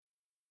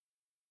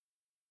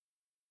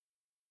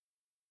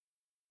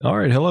All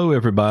right. Hello,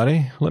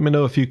 everybody. Let me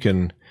know if you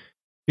can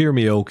hear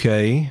me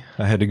okay.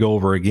 I had to go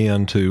over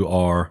again to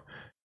our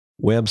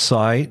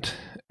website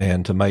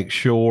and to make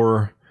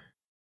sure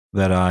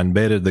that I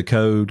embedded the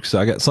code because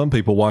I got some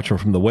people watching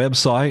from the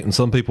website and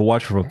some people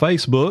watching from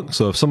Facebook.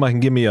 So if somebody can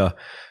give me a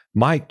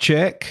mic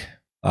check,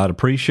 I'd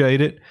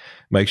appreciate it.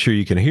 Make sure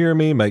you can hear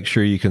me. Make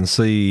sure you can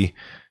see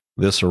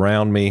this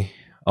around me,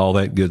 all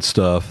that good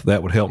stuff.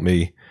 That would help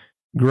me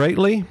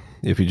greatly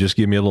if you just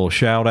give me a little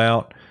shout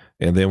out,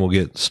 and then we'll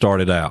get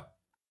started out.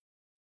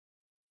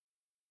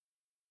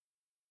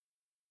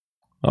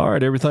 All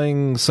right,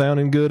 everything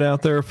sounding good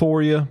out there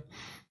for you?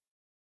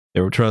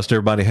 Trust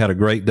everybody had a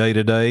great day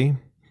today.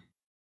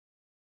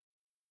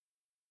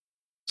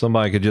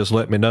 Somebody could just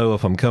let me know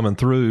if I'm coming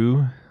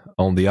through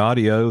on the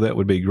audio. That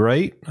would be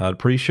great. I'd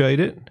appreciate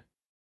it.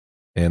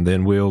 And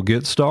then we'll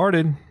get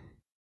started.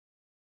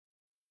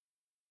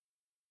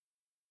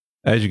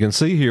 As you can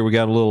see here, we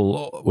got to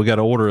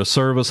order a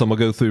service. I'm going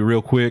to go through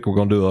real quick. We're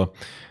going to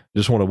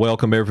just want to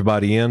welcome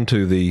everybody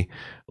into the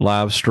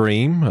live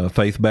stream,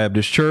 Faith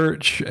Baptist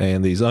Church,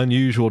 and these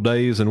unusual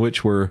days in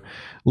which we're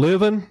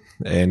living,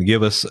 and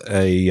give us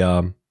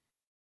a,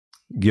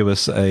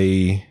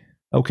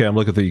 okay, I'm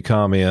looking through your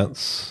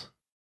comments.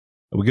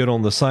 Are we good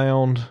on the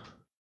sound?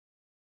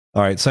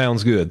 All right,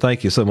 sounds good.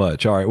 Thank you so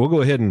much. All right, we'll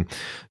go ahead and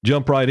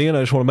jump right in.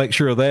 I just want to make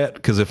sure of that,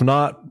 because if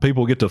not,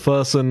 people get to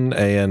fussing,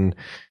 and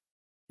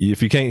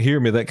if you can't hear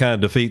me, that kind of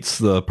defeats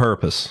the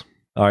purpose.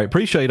 All right,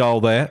 appreciate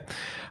all that.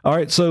 All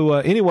right, so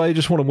anyway,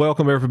 just want to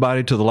welcome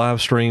everybody to the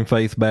live stream,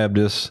 Faith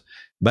Baptist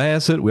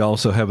Bassett. We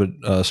also have it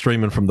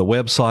streaming from the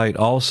website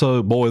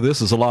also. Boy, this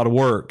is a lot of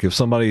work. If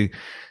somebody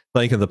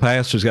thinking the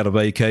pastor's got a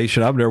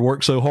vacation, I've never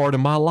worked so hard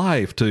in my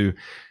life to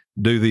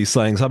do these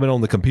things. I've been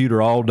on the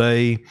computer all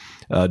day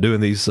doing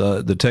these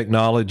the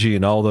technology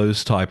and all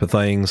those type of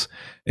things.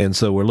 And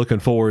so we're looking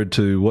forward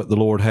to what the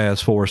Lord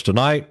has for us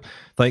tonight.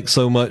 Thanks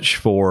so much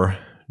for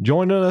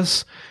joining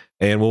us.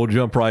 And we'll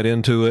jump right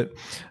into it.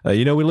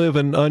 We live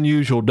in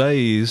unusual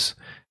days,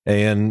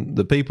 and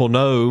the people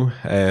know,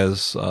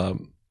 as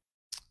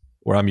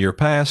where I'm your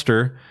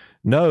pastor,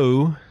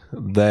 know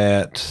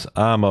that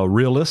I'm a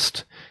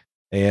realist,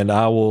 and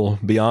I will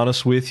be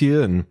honest with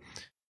you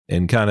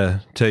and kind of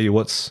tell you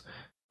what's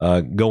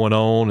going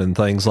on and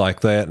things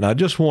like that. And I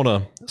just want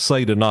to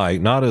say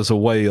tonight, not as a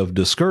way of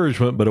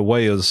discouragement, but a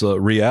way as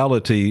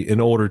reality in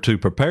order to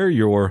prepare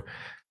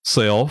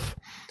yourself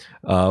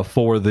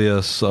for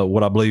this,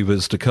 what I believe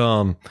is to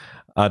come.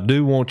 I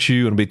do want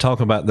you, and I'll be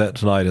talking about that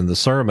tonight in the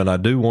sermon, I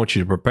do want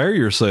you to prepare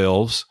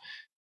yourselves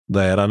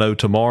that I know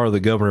tomorrow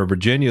the governor of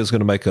Virginia is going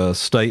to make a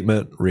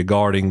statement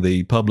regarding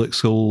the public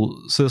school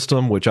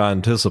system, which I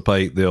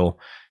anticipate they'll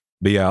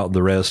be out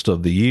the rest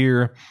of the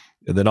year.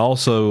 And then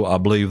also, I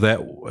believe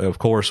that, of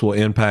course, will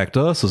impact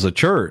us as a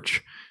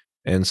church.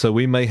 And so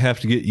we may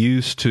have to get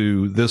used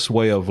to this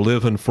way of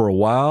living for a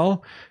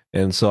while.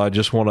 And so I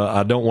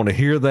don't want to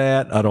hear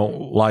that. I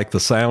don't like the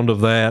sound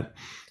of that,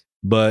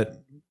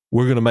 but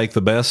we're going to make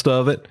the best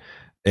of it,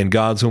 and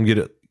God's going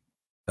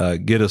to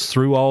get us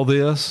through all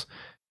this,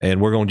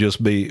 and we're going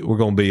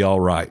to be all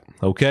right.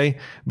 Okay.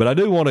 But I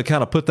do want to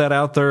kind of put that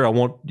out there. I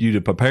want you to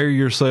prepare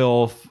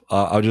yourself.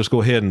 I'll just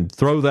go ahead and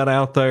throw that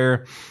out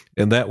there,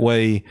 and that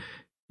way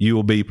you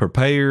will be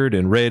prepared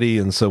and ready.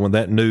 And so when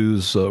that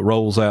news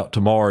rolls out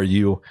tomorrow,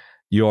 you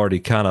already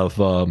kind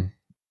of,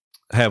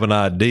 have an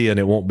idea, and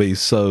it won't be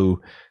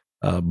so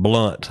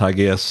blunt, I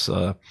guess.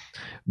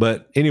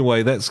 But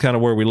anyway, that's kind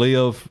of where we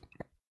live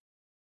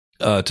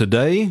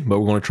today, but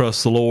we're going to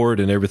trust the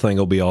Lord, and everything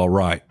will be all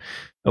right.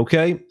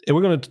 Okay, and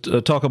we're going to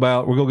we're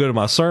going to go to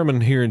my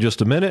sermon here in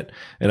just a minute,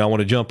 and I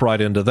want to jump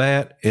right into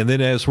that. And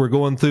then as we're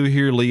going through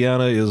here,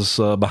 Leanna is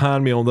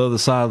behind me on the other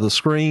side of the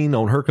screen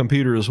on her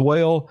computer as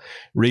well,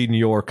 reading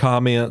your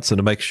comments and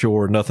to make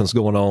sure nothing's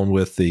going on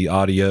with the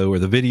audio or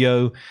the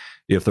video.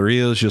 If there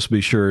is, just be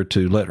sure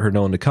to let her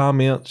know in the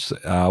comments.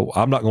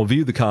 I'm not going to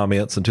view the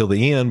comments until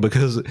the end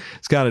because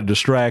it's kind of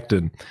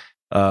distracting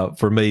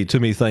for me. Too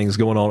many things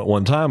going on at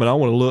one time, and I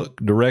want to look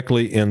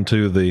directly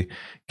into the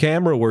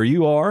camera where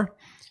you are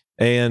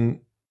and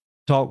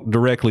talk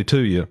directly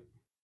to you.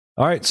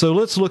 All right, so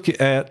let's look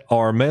at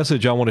our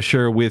message I want to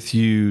share with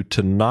you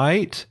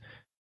tonight,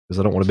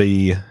 because I don't want to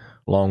be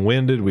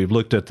long-winded. We've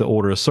looked at the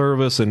order of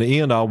service. In the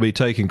end, I'll be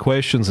taking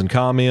questions and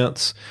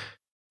comments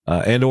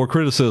and or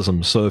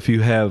criticism. So if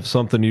you have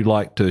something you'd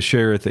like to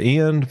share at the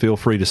end, feel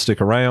free to stick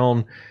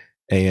around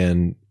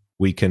and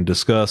we can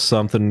discuss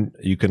something.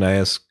 You can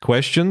ask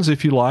questions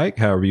if you like,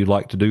 however you'd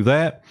like to do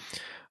that.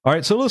 All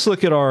right, so let's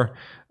look at our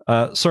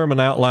sermon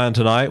outline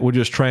tonight. We'll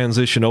just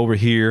transition over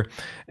here,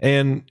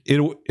 and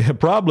it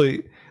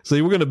probably,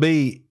 see, we're going to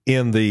be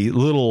in the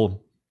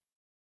little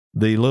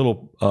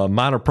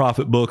minor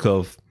prophet book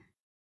of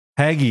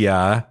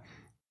Haggai,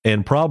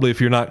 and probably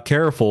if you're not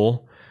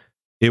careful,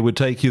 it would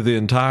take you the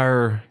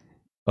entire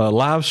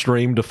live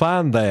stream to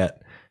find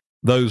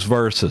those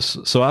verses.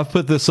 So I've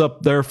put this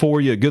up there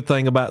for you. A good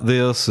thing about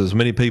this is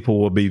many people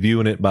will be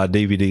viewing it by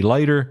DVD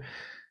later.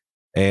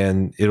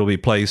 and it'll be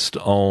placed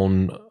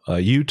on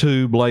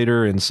YouTube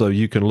later, and so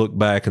you can look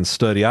back and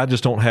study. I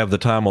just don't have the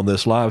time on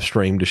this live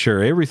stream to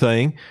share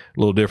everything, a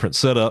little different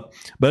setup,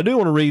 but I do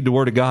want to read the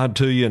Word of God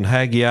to you in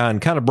Haggai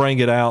and kind of bring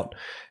it out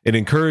and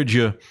encourage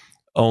you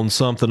on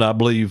something I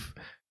believe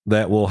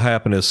that will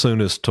happen as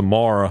soon as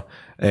tomorrow,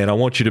 and I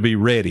want you to be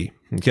ready.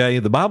 Okay,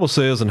 the Bible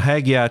says in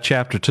Haggai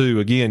chapter 2,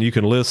 again, you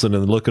can listen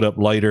and look it up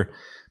later.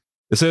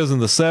 It says, in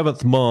the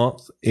 7th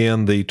month,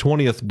 in the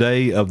 20th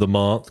day of the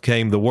month,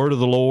 came the word of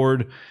the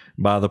Lord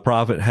by the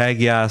prophet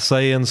Haggai,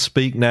 saying,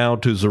 Speak now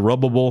to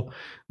Zerubbabel,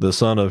 the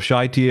son of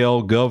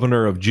Shealtiel,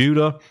 governor of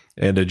Judah,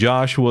 and to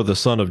Joshua, the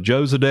son of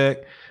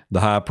Josedek, the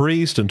high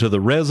priest, and to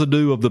the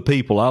residue of the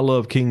people. I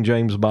love King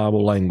James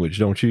Bible language,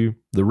 don't you?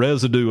 The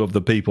residue of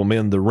the people,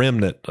 men, the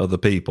remnant of the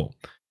people.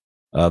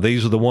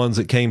 These are the ones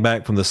that came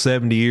back from the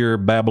 70-year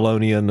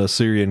Babylonian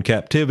Assyrian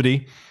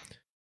captivity.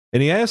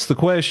 And he asked the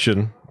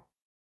question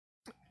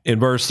in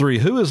verse 3,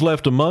 Who is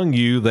left among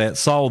you that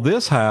saw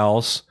this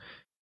house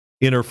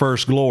in her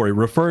first glory?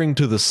 Referring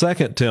to the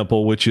second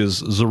temple, which is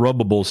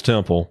Zerubbabel's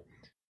temple.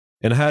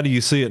 And how do you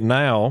see it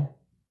now?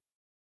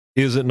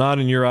 Is it not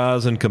in your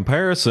eyes in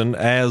comparison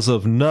as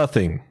of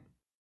nothing?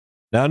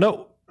 Now, I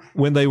know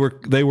when they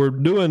were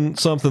doing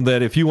something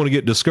that if you want to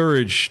get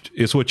discouraged,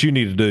 it's what you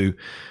need to do.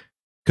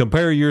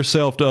 Compare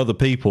yourself to other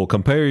people.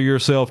 Compare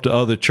yourself to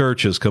other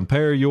churches.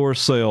 Compare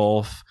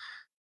yourself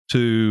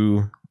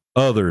to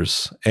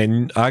others.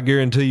 And I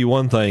guarantee you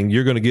one thing,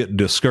 you're going to get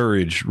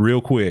discouraged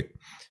real quick.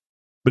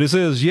 But it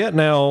says, Yet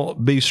now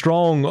be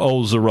strong,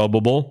 O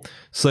Zerubbabel,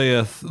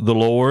 saith the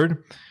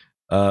Lord.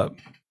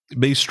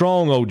 Be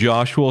strong, O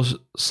Joshua,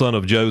 son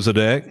of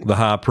Josedek, the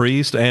high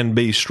priest, and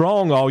be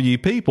strong, all ye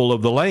people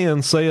of the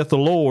land, saith the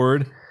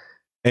Lord,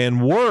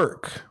 and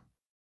work,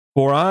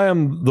 for I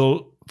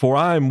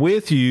am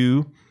with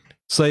you,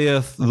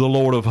 saith the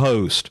Lord of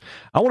hosts.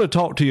 I want to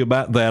talk to you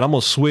about that. I'm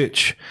going to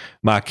switch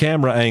my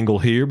camera angle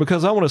here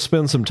because I want to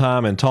spend some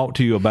time and talk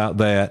to you about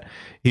that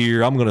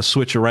here. I'm going to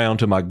switch around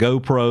to my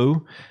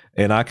GoPro,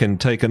 and I can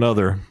take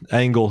another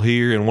angle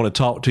here and want to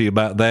talk to you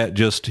about that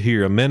just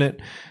here a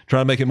minute.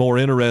 Try to make it more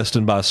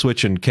interesting by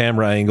switching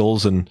camera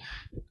angles, and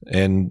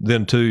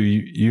then too,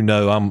 you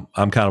know,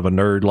 I'm kind of a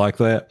nerd like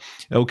that.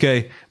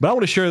 Okay, but I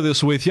want to share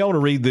this with you. I want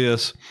to read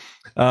this.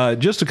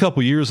 Just a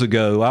couple years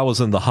ago, I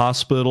was in the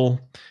hospital,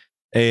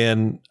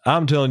 and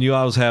I'm telling you,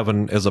 as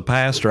a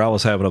pastor, I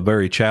was having a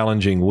very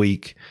challenging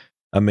week.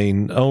 I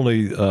mean,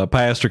 only a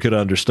pastor could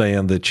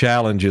understand the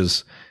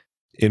challenges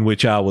in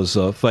which I was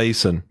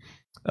facing.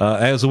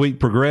 As the week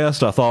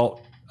progressed, I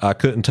thought I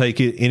couldn't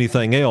take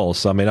anything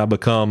else. I mean,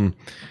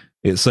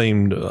 it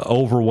seemed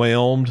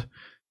overwhelmed,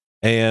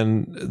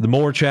 and the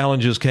more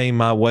challenges came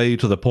my way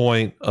to the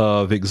point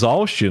of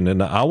exhaustion.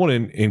 And I want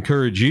to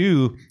encourage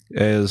you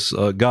as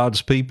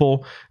God's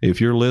people, if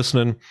you're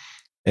listening,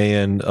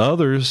 and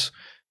others,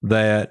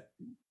 that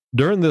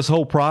during this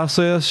whole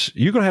process,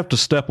 you're going to have to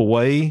step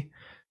away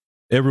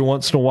every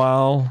once in a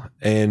while,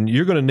 and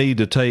you're going to need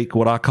to take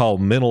what I call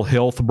mental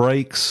health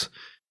breaks,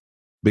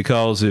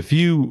 because if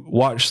you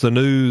watch the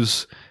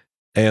news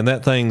and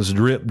that thing's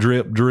drip,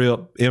 drip,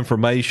 drip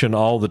information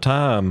all the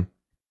time,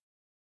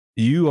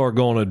 you are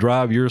going to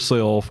drive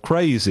yourself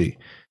crazy.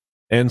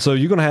 And so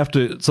you're going to have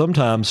to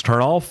sometimes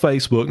turn off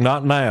Facebook.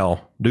 Not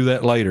now. Do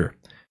that later.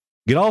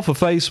 Get off of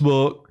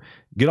Facebook.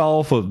 Get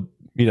off of,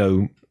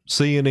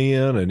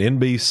 CNN and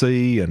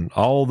NBC and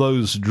all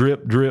those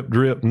drip, drip,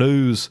 drip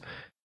news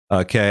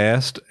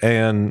cast,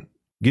 and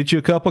get you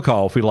a cup of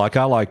coffee like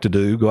I like to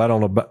do. Go out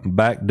on the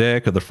back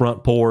deck or the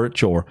front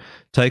porch, or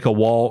take a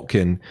walk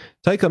and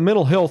take a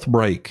mental health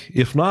break.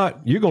 If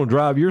not, you're going to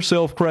drive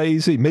yourself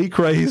crazy, me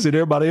crazy, and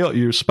everybody else,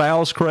 your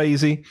spouse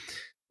crazy.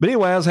 But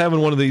anyway, I was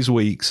having one of these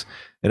weeks,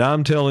 and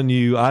I'm telling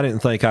you, I didn't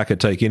think I could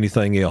take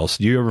anything else.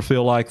 Do you ever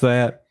feel like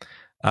that?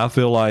 I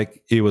feel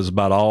like it was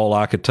about all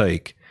I could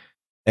take.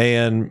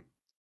 And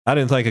I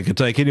didn't think I could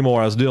take any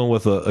more. I was dealing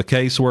with a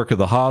caseworker at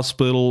the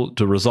hospital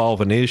to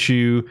resolve an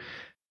issue.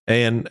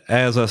 And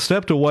as I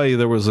stepped away,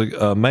 there was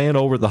a man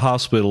over at the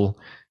hospital,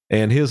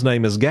 and his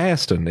name is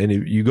Gaston. And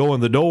you go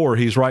in the door,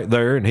 he's right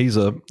there, and he's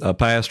a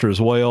pastor as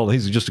well.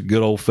 He's just a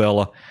good old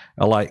fella.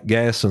 I like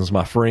Gaston's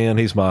my friend.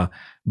 He's my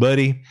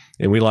buddy,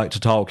 and we like to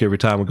talk every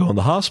time we go in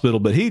the hospital.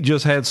 But he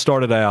just had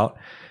started out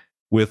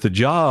with the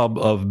job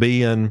of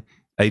being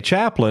a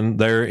chaplain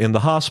there in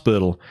the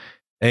hospital.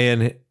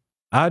 And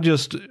I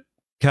just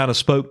kind of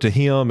spoke to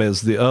him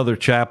as the other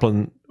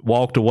chaplain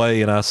walked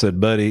away, and I said,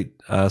 buddy,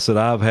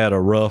 I've had a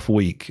rough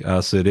week.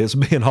 I said, it's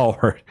been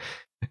hard.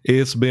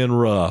 It's been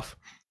rough.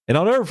 And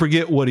I'll never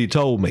forget what he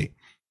told me.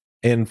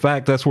 In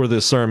fact, that's where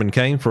this sermon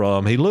came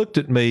from. He looked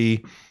at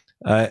me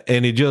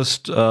and he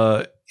just,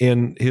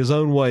 in his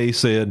own way,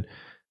 said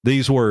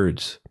these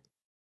words: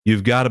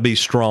 you've got to be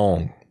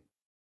strong.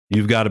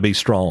 You've got to be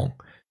strong.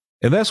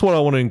 And that's what I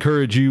want to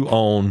encourage you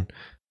on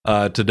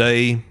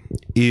today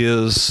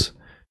is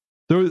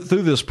through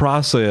this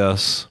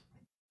process,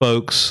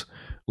 folks,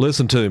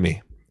 listen to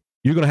me.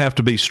 You're going to have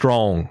to be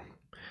strong.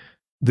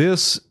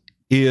 This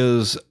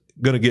is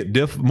going to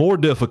get more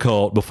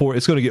difficult before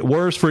it's going to get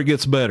worse before it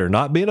gets better.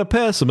 Not being a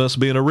pessimist,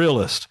 being a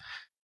realist.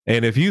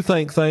 And if you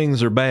think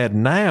things are bad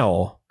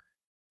now,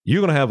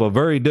 you're going to have a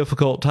very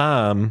difficult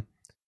time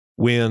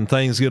when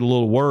things get a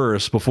little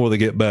worse before they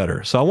get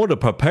better. So I want to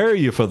prepare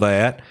you for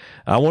that.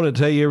 I want to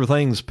tell you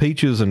everything's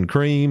peaches and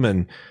cream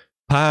and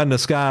pie in the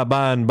sky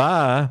by and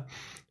by,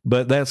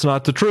 but that's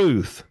not the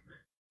truth.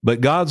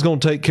 But God's going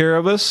to take care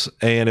of us,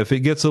 and if it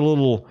gets a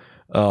little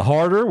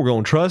harder, we're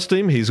going to trust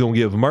Him. He's going to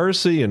give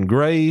mercy and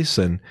grace,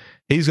 and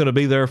He's going to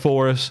be there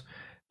for us.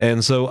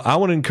 And so I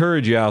want to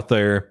encourage you out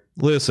there,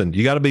 listen,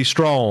 you got to be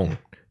strong.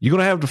 You're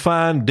going to have to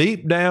find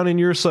deep down in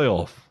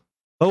yourself.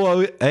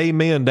 Oh,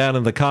 amen down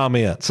in the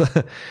comments.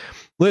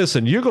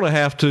 Listen, you're going to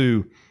have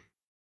to,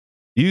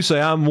 you say,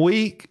 I'm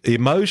weak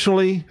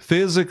emotionally,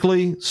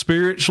 physically,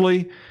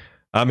 spiritually.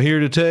 I'm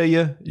here to tell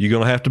you, you're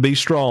going to have to be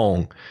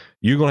strong.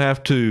 You're going to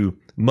have to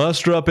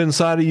muster up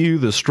inside of you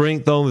the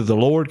strength only the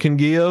Lord can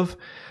give.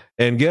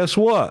 And guess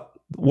what?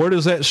 Where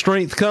does that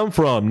strength come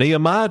from?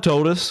 Nehemiah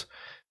told us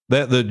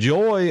that the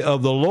joy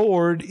of the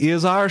Lord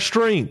is our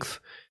strength.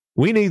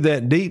 We need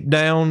that deep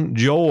down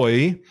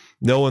joy,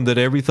 knowing that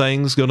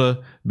everything's going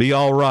to be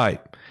all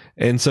right.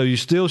 And so you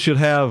still should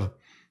have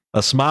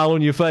a smile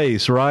on your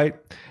face, right?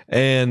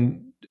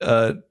 And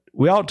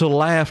we ought to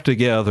laugh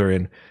together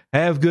and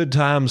have good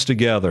times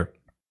together,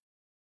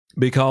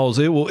 because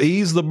it will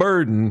ease the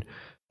burden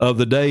of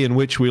the day in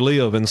which we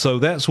live. And so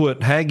that's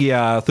what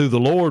Haggai, through the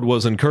Lord,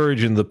 was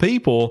encouraging the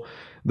people,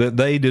 that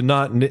they did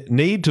not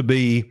need to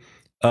be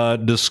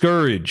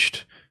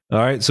discouraged. All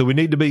right, so we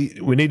need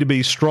to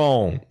be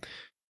strong.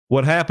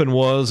 What happened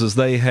was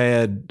they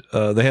had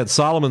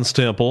Solomon's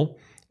temple,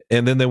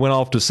 and then they went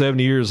off to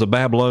 70 years of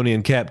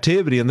Babylonian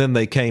captivity, and then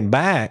they came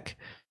back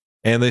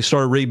and they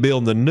started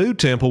rebuilding the new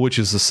temple, which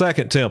is the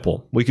second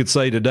temple. We could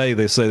say today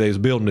they say they was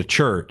building a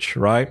church,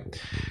 right?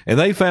 And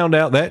they found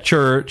out that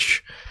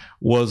church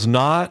was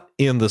not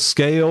in the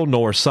scale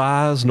nor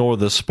size nor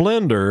the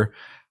splendor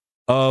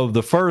of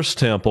the first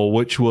temple,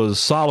 which was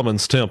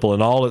Solomon's temple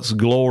in all its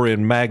glory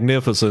and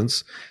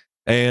magnificence.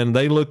 And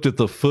they looked at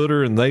the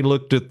footer, and they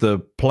looked at the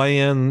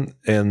plan,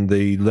 and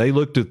they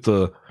looked at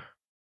the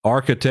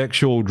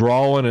architectural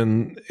drawing,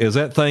 and as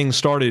that thing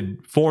started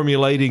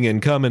formulating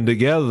and coming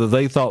together,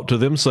 they thought to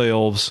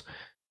themselves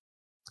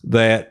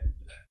that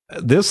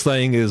this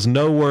thing is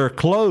nowhere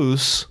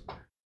close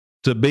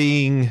to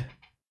being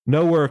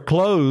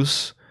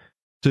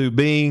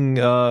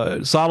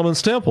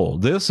Solomon's temple.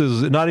 This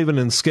is not even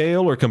in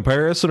scale or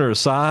comparison or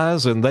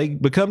size, and they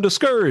become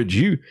discouraged.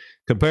 You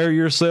compare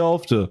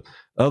yourself to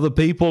other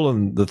people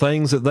and the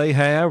things that they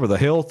have, or the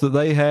health that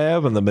they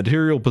have, and the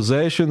material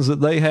possessions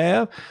that they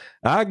have.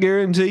 I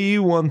guarantee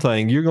you one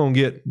thing, you're going to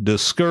get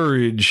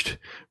discouraged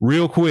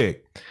real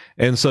quick.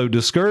 And so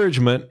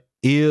discouragement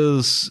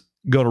is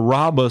going to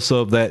rob us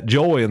of that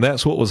joy. And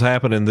that's what was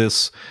happening in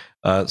this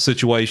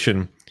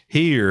situation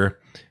here,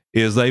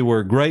 is they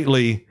were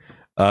greatly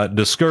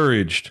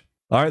discouraged.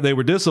 All right, they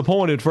were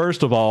disappointed,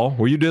 first of all.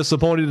 Were you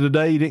disappointed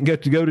today you didn't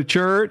get to go to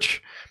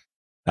church?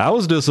 I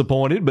was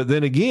disappointed, but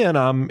then again,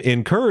 I'm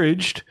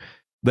encouraged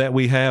that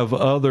we have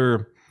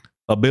other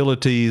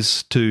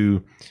abilities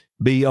to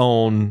be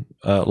on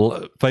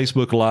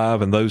Facebook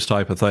Live and those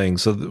type of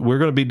things. So we're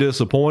going to be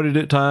disappointed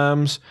at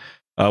times.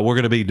 We're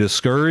going to be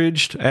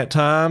discouraged at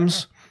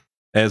times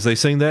as they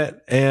sing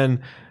that.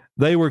 And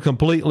they were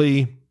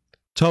totally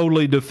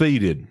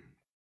defeated.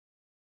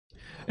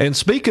 And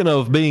speaking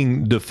of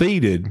being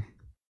defeated,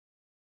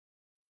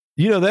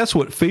 that's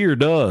what fear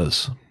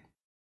does.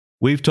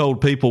 We've told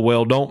people,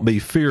 well, don't be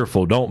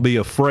fearful, don't be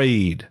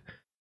afraid.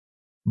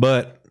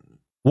 But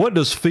what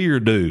does fear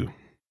do?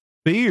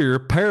 Fear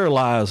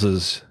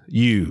paralyzes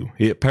you.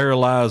 It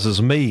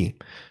paralyzes me.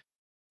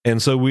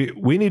 And so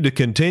we need to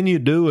continue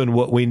doing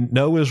what we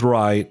know is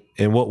right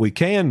and what we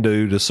can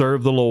do to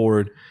serve the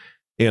Lord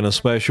in a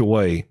special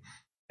way.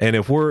 And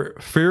if we're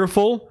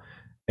fearful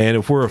and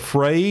if we're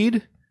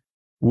afraid,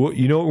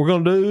 you know what we're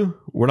going to do?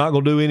 We're not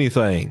going to do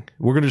anything.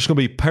 We're just going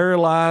to be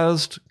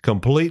paralyzed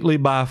completely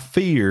by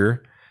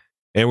fear,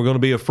 and we're going to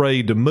be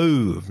afraid to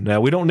move.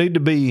 Now, we don't need to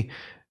be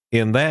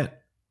in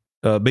that,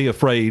 be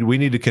afraid. We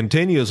need to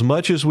continue as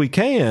much as we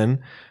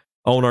can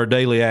on our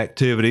daily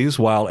activities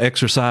while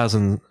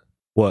exercising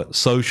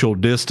social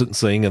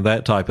distancing and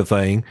that type of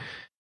thing.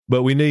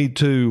 But we need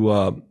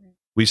to,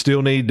 we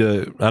still need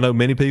to, I know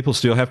many people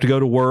still have to go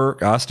to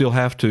work. I still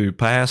have to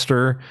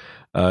pastor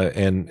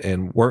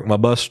and work my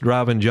bus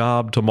driving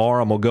job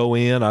tomorrow. I'm going to go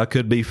in. I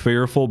could be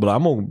fearful, but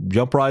I'm going to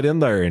jump right in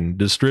there and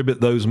distribute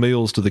those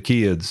meals to the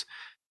kids.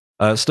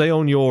 Stay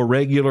on your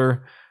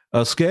regular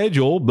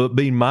schedule, but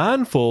be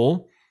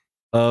mindful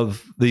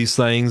of these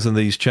things and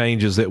these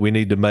changes that we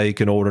need to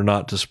make in order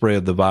not to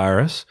spread the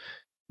virus.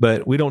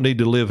 But we don't need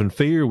to live in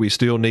fear. We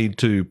still need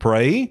to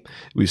pray.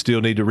 We still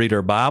need to read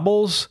our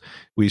Bibles.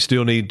 We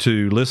still need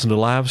to listen to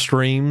live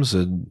streams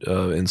and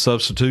in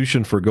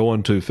substitution for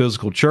going to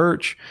physical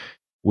church.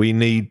 We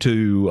need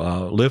to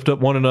lift up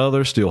one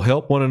another, still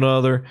help one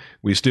another.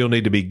 We still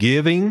need to be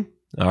giving.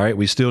 All right.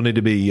 We still need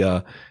to be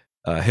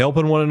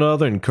helping one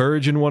another,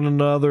 encouraging one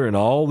another, and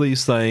all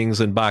these things.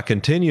 And by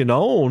continuing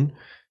on,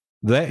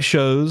 that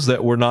shows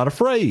that we're not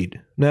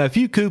afraid. Now, if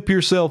you coop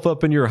yourself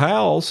up in your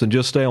house and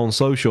just stay on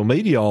social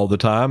media all the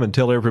time and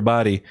tell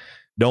everybody,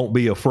 don't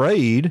be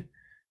afraid,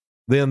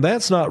 then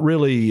that's not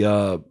really,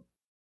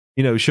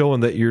 showing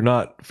that you're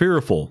not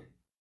fearful.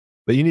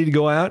 But you need to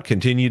go out,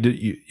 continue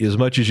to as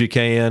much as you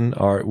can.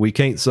 Or we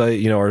can't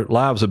say, our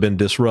lives have been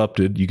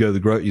disrupted. You go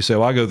to you say,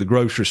 well, I go to the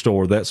grocery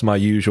store. That's my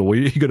usual. Well,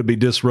 you're going to be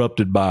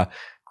disrupted by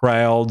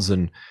crowds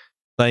and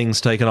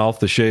things taken off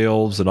the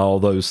shelves and all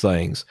those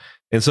things.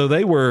 And so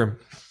they were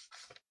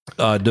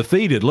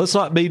defeated. Let's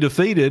not be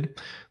defeated.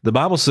 The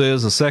Bible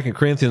says in 2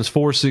 Corinthians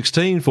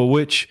 4:16, for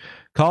which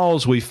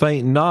cause we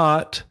faint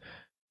not,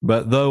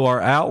 but though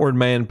our outward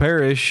man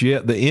perish,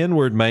 yet the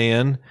inward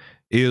man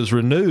is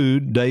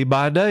renewed day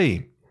by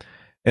day.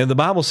 And the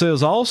Bible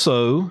says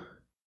also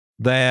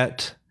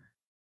that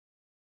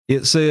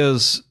it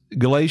says,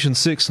 Galatians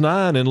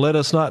 6:9, and let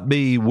us not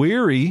be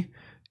weary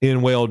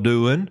in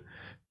well-doing,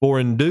 for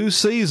in due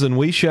season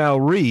we shall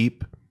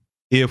reap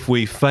if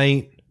we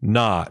faint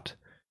not.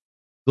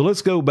 So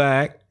let's go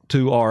back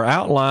to our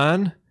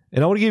outline,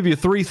 and I want to give you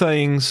 3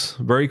 things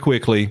very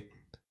quickly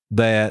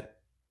that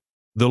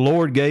the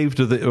Lord gave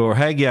to or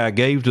Haggai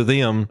gave to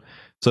them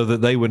so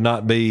that they would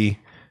not be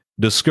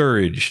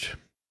discouraged.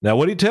 Now,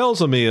 what he tells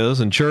them is,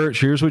 in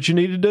church, here's what you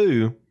need to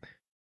do.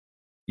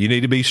 You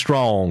need to be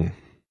strong.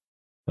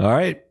 All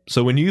right?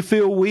 So when you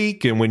feel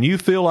weak and when you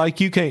feel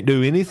like you can't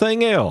do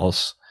anything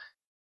else,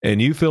 and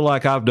you feel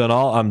like I'm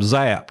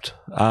zapped,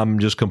 I'm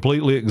just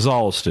completely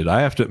exhausted.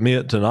 I have to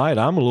admit tonight,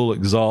 I'm a little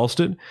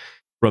exhausted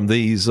from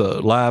these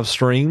live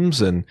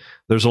streams, and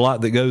there's a lot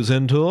that goes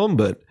into them,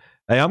 but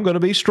hey, I'm going to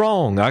be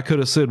strong. I could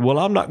have said, well,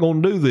 I'm not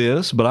going to do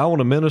this, but I want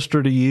to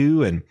minister to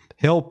you and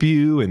help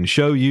you and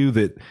show you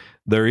that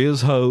there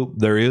is hope,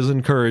 there is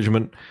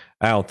encouragement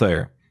out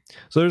there.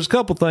 So there's a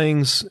couple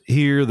things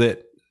here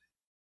that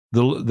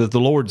the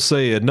Lord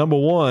said. Number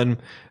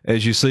one,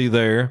 as you see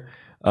there,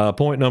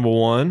 point number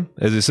one,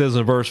 as it says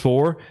in verse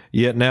 4,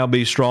 yet now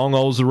be strong,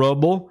 O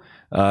Zerubbabel,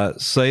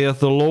 saith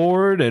the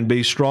Lord, and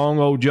be strong,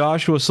 O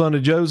Joshua, son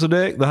of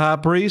Josedek, the high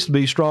priest,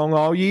 be strong,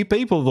 all ye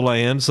people of the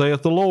land,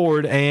 saith the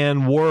Lord,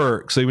 and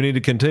work. See, we need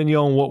to continue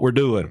on what we're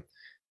doing.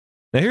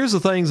 Now, here's the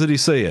things that he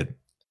said.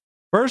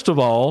 First of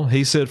all,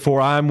 he said, for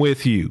I'm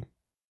with you.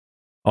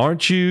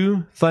 Aren't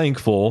you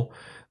thankful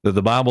that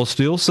the Bible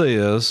still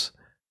says,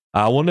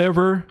 I will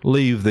never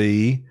leave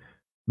thee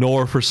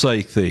nor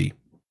forsake thee?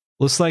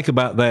 Let's think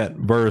about that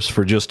verse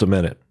for just a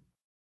minute.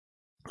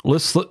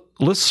 Let's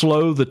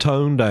slow the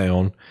tone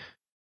down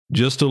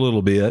just a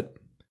little bit,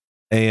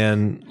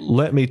 and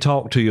let me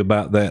talk to you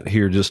about that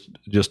here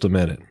just a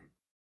minute.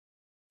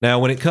 Now,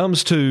 when it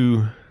comes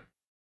to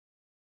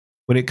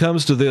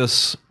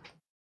this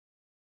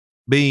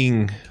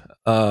being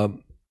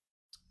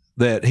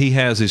that he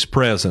has his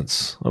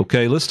presence,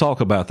 okay, let's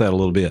talk about that a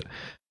little bit.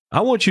 I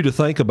want you to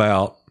think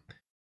about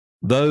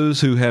those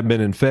who have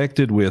been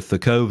infected with the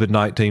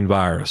COVID-19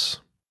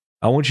 virus.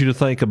 I want you to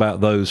think about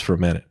those for a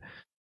minute.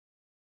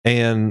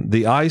 And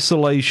the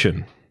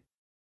isolation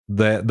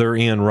that they're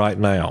in right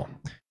now.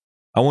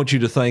 I want you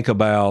to think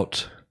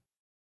about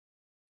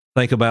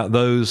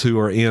those who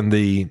are in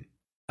the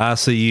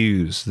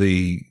ICUs,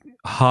 the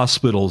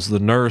hospitals, the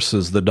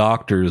nurses, the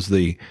doctors,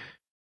 the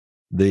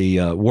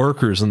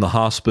workers in the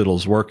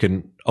hospitals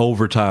working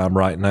overtime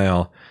right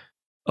now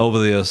over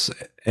this.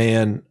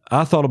 And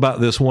I thought about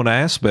this one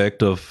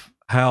aspect of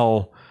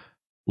how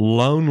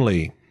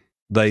lonely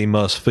they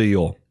must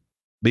feel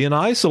being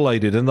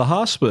isolated in the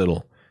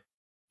hospital.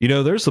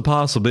 There's the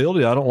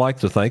possibility, I don't like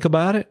to think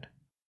about it,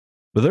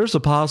 but there's a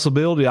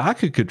possibility I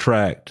could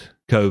contract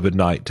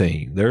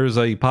COVID-19. There's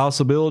a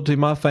possibility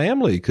my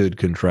family could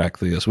contract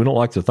this. We don't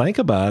like to think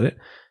about it.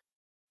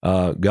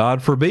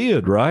 God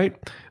forbid, right?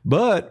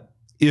 But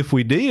if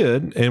we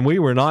did and we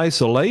were in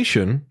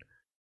isolation,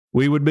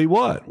 we would be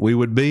what? We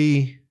would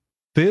be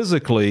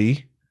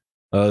physically,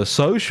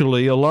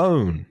 socially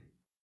alone.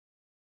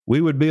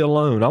 We would be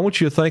alone. I want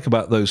you to think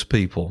about those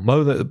people,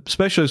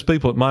 especially those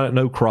people that might not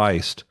know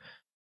Christ,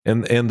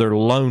 and they're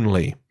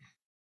lonely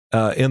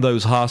in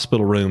those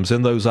hospital rooms,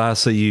 in those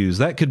ICUs.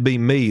 That could be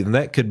me, and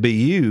that could be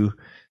you,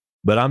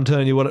 but I'm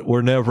telling you what,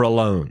 we're never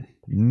alone.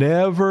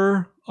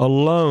 Never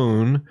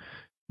alone,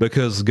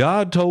 because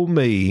God told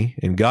me,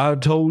 and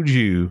God told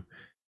you,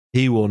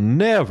 he will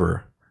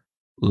never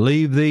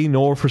leave thee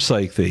nor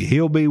forsake thee.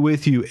 He'll be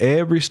with you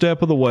every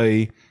step of the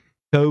way,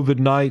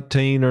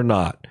 COVID-19 or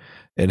not,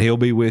 and he'll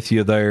be with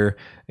you there.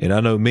 And I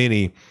know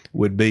many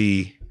would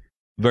be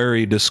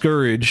very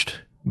discouraged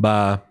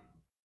by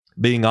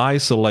being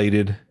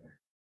isolated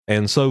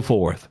and so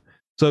forth.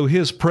 So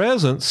his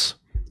presence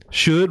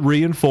should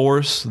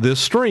reinforce this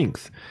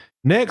strength.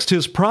 Next,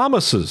 his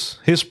promises.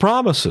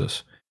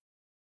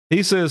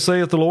 He says,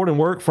 saith the Lord, and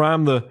work, for I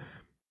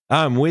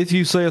am with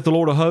you, saith the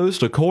Lord of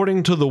hosts,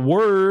 according to the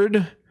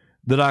word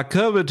that I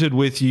coveted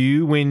with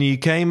you when ye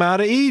came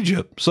out of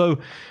Egypt. So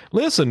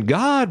listen,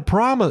 God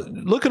promised.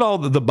 Look at all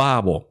the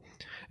Bible.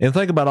 And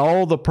think about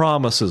all the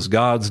promises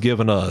God's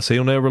given us.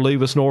 He'll never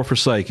leave us nor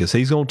forsake us.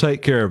 He's going to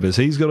take care of us.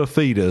 He's going to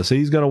feed us.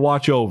 He's going to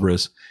watch over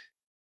us.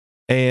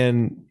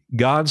 And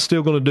God's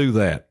still going to do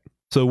that.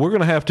 So we're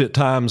going to have to at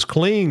times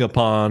cling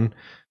upon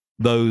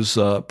those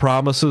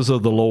promises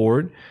of the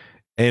Lord.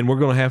 And we're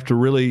going to have to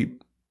really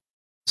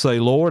say,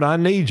 Lord, I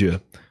need you.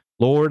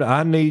 Lord,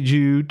 I need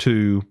you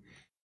to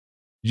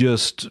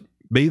just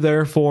be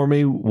there for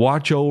me,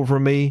 watch over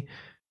me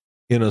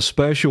in a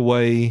special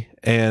way.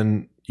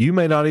 And you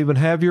may not even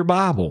have your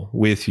Bible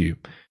with you.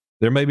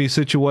 There may be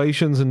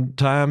situations and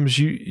times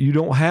you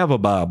don't have a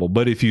Bible,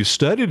 but if you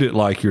studied it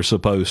like you're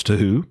supposed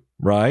to,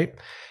 right,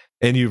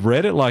 and you've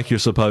read it like you're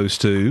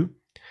supposed to,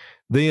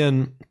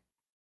 then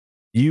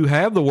you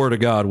have the Word of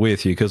God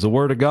with you, because the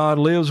Word of God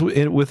lives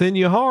within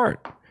your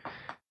heart.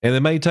 And they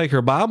may take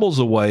our Bibles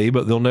away,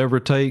 but they'll never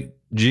take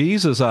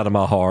Jesus out of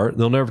my heart.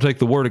 They'll never take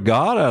the Word of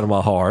God out of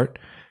my heart,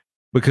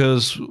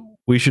 because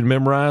we should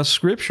memorize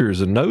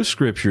scriptures and know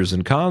scriptures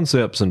and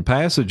concepts and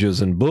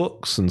passages and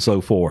books and so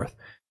forth,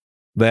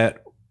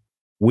 that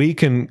we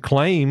can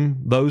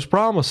claim those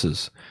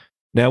promises.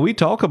 Now, we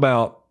talk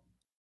about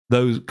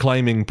those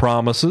claiming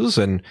promises,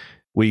 and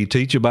we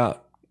teach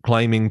about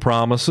claiming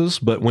promises,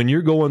 but when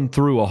you're going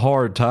through a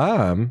hard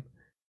time,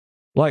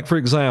 like, for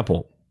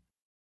example,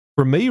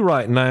 for me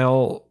right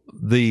now,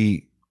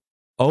 the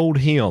old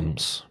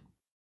hymns,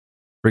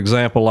 for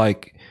example,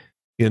 like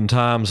In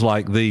Times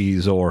Like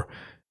These, or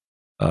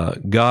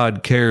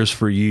God Cares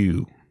for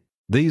You,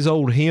 these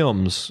old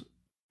hymns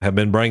have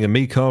been bringing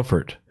me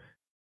comfort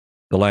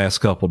the last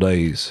couple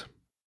days.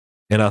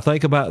 And I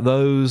think about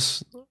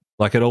those,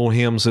 like an old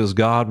hymn says,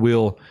 God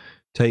will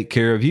take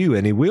care of you,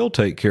 and He will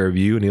take care of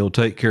you, and He'll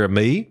take care of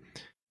me.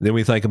 Then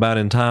we think about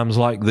in times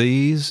like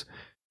these,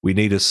 we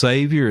need a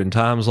Savior. In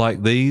times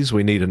like these,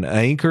 we need an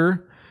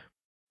anchor.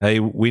 Hey,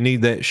 we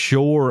need that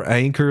sure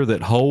anchor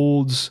that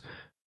holds,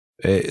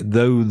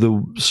 though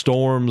the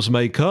storms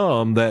may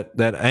come,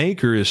 that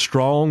anchor is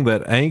strong,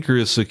 that anchor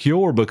is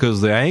secure,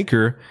 because the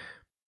anchor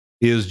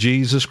is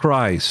Jesus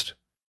Christ.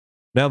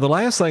 Now, the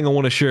last thing I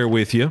want to share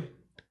with you,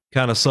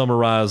 kind of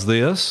summarize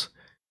this,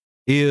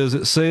 is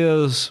it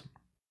says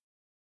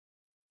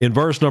in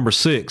verse number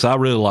 6, I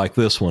really like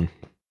this one.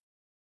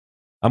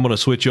 I'm going to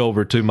switch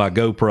over to my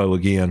GoPro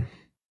again.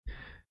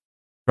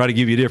 Try to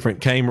give you different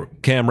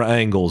camera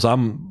angles.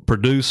 I'm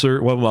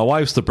producer. Well, my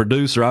wife's the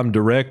producer. I'm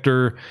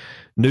director,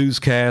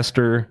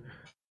 newscaster,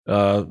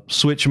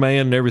 switch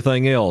man, and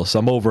everything else.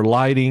 I'm over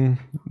lighting,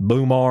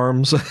 boom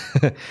arms.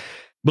 But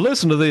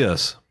listen to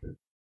this.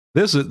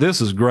 This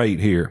is great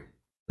here.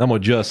 I'm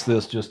going to adjust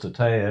this just a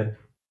tad.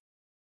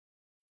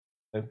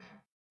 Okay.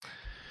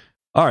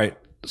 All right.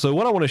 So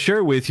what I want to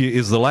share with you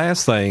is the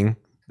last thing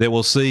that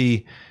we'll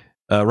see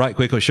right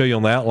quick. I'll show you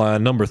on the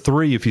outline. Number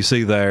 3, if you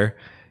see there,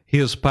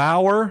 His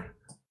power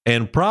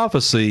and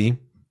prophecy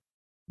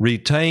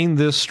retain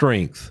this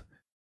strength.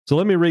 So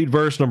let me read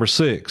verse number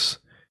 6.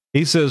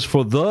 He says,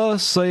 For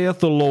thus saith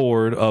the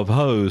Lord of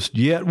hosts,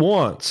 yet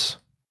once,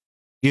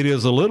 it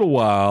is a little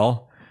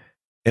while,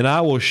 and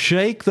I will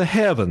shake the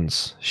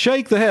heavens,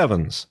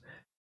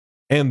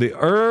 and the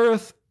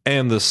earth,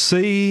 and the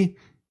sea,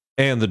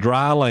 and the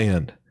dry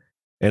land.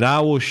 And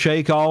I will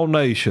shake all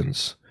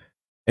nations,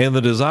 and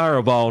the desire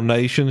of all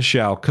nations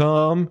shall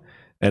come,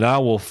 and I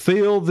will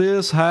fill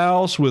this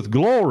house with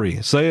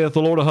glory, saith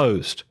the Lord of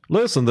hosts.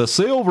 Listen, the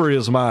silver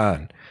is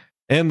mine,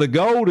 and the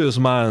gold is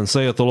mine,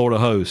 saith the Lord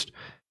of hosts.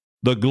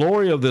 The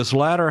glory of this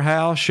latter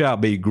house shall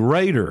be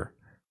greater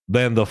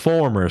than the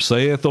former,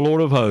 saith the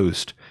Lord of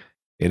hosts.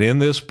 And in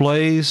this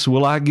place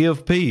will I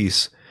give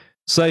peace,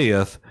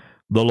 saith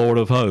the Lord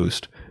of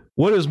hosts.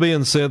 What is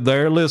being said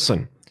there?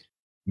 Listen,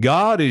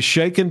 God is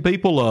shaking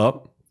people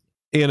up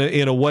in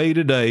a way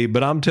today,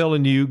 but I'm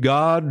telling you,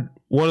 God,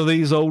 one of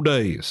these old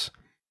days,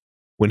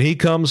 when He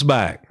comes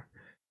back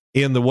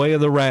in the way of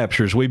the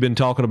raptures we've been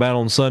talking about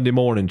on Sunday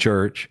morning,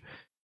 church,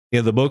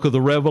 in the book of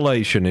the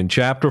Revelation, in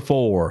chapter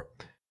 4,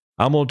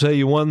 I'm going to tell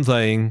you one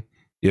thing.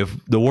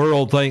 If the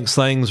world thinks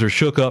things are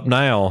shook up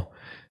now,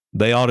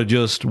 they ought to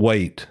just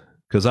wait,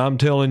 because I'm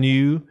telling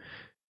you,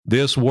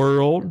 this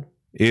world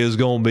is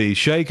going to be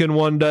shaken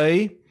one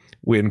day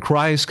when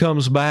Christ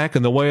comes back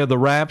in the way of the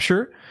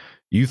rapture.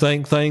 You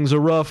think things are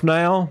rough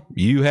now?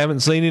 You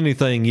haven't seen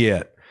anything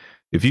yet.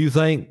 If you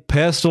think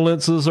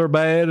pestilences are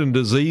bad and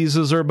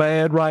diseases are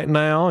bad right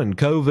now and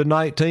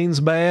COVID-19's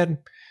bad,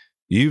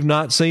 you've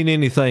not seen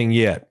anything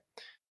yet.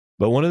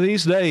 But one of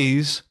these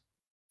days,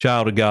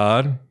 child of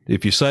God,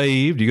 if you're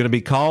saved, you're going to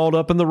be called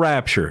up in the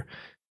rapture.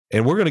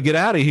 And we're going to get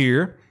out of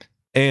here,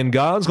 and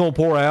God's going to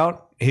pour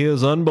out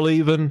His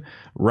unbelieving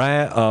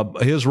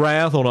His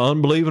wrath on an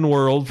unbelieving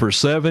world for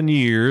 7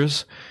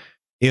 years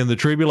in the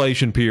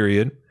tribulation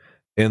period.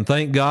 And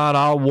thank God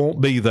I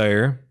won't be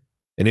there.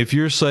 And if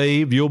you're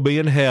saved, you'll be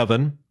in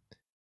heaven.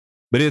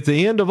 But at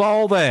the end of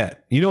all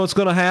that, you know what's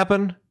going to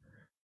happen?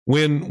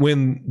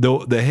 When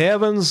the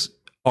heavens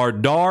are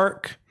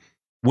dark,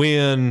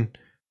 when,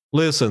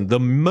 listen, the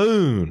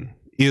moon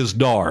is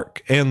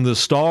dark, and the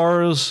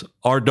stars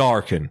are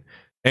darkened,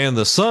 and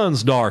the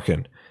sun's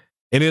darkened,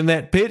 and in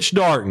that pitch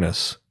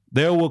darkness,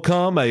 There will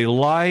come a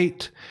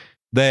light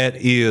that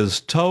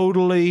is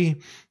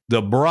totally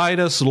the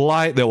brightest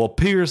light that will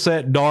pierce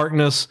that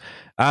darkness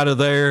out of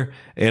there.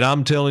 And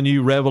I'm telling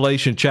you,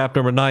 Revelation chapter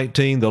number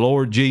 19, the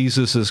Lord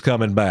Jesus is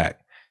coming back.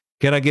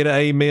 Can I get an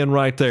amen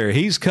right there?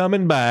 He's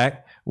coming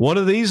back one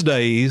of these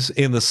days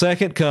in the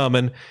second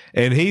coming,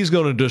 and he's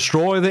going to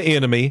destroy the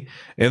enemy,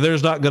 and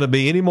there's not going to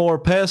be any more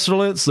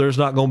pestilence. There's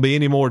not going to be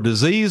any more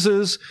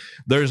diseases.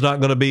 There's not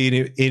going to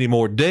be any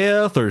more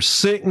death or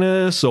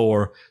sickness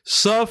or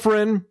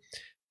suffering.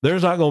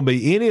 There's not going to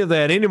be any of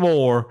that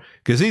anymore,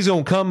 because he's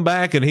going to come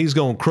back and he's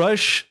going to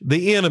crush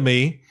the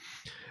enemy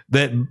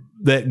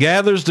that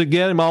gathers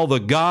together all the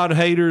God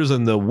haters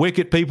and the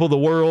wicked people of the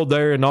world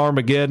there in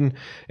Armageddon,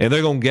 and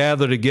they're going to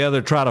gather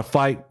together, try to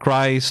fight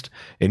Christ.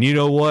 And you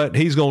know what?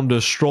 He's going to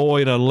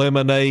destroy and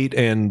eliminate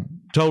and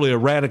totally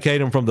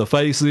eradicate them from the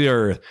face of the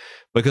earth.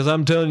 Because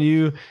I'm telling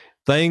you,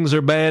 things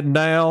are bad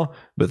now,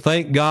 but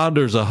thank God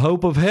there's a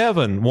hope of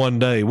heaven one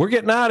day. We're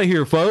getting out of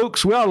here,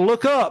 folks. We ought to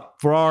look up,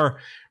 for our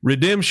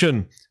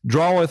redemption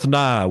draweth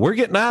nigh. We're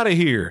getting out of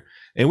here,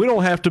 and we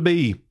don't have to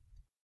be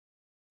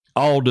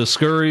all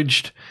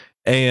discouraged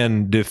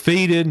and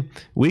defeated.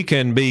 We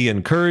can be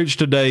encouraged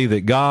today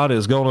that God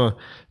is going to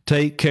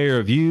take care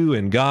of you,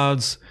 and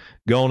God's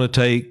going to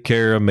take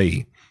care of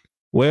me.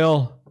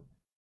 Well,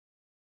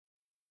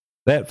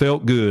 that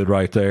felt good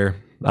right there.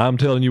 I'm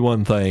telling you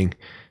one thing.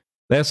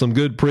 That's some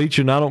good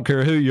preaching. I don't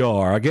care who you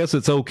are. I guess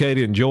it's okay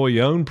to enjoy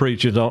your own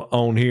preaching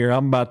on here.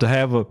 I'm about to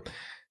have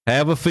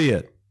a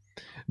fit.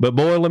 But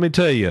boy, let me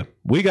tell you,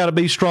 we got to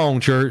be strong,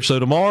 church. So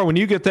tomorrow when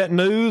you get that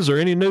news or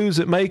any news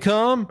that may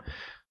come,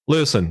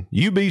 listen,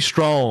 you be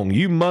strong.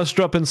 You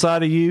muster up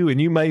inside of you,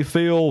 and you may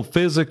feel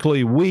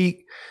physically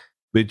weak,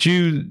 but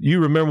you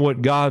remember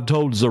what God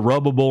told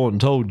Zerubbabel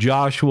and told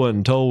Joshua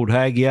and told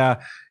Haggai.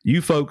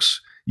 You folks,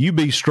 you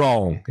be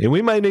strong. And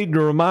we may need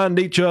to remind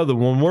each other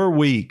when we're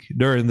weak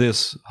during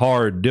this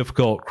hard,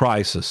 difficult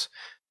crisis.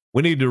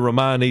 We need to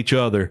remind each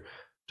other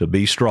to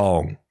be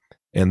strong.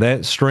 And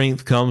that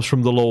strength comes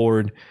from the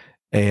Lord.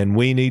 And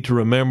we need to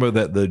remember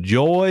that the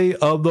joy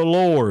of the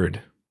Lord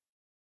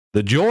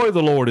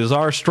is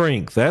our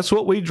strength. That's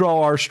what we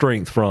draw our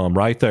strength from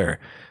right there.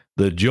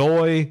 The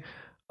joy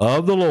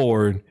of the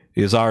Lord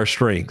is our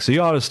strength. So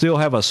you ought to still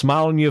have a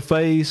smile on your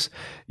face.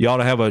 You ought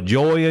to have a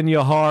joy in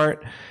your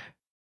heart.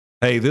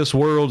 Hey, this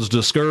world's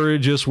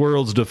discouraged. This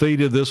world's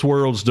defeated. This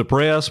world's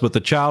depressed. But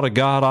the child of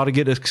God ought to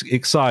get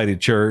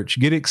excited, church.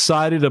 Get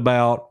excited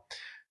about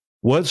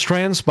what's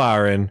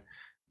transpiring,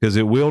 because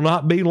it will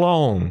not be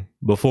long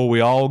before we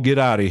all get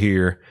out of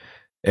here.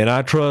 And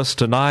I trust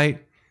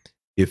tonight,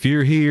 if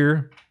you're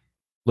here,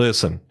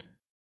 listen,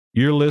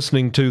 you're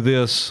listening to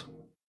this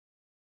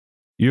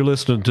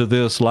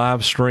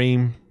live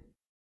stream.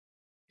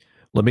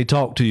 Let me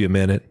talk to you a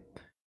minute.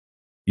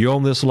 You're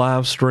on this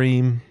live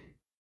stream,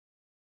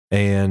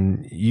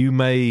 and you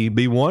may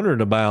be wondering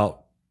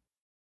about,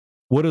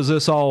 what does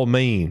this all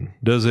mean?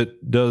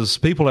 Does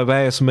people have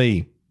asked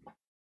me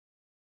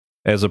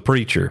as a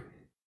preacher,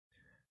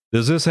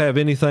 does this have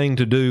anything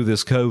to do,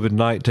 this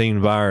COVID-19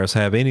 virus,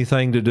 have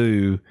anything to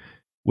do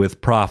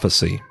with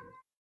prophecy?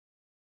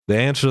 The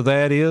answer to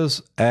that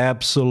is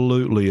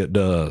absolutely it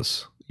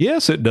does.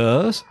 Yes, it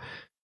does.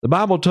 The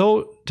Bible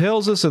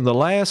tells us in the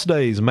last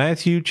days,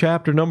 Matthew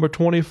chapter number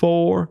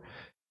 24,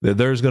 that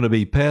there's going to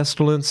be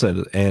pestilence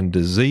and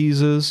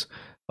diseases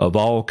of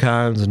all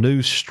kinds,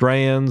 new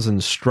strands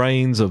and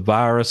strains of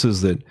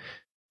viruses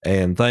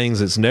and things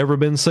that's never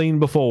been seen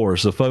before.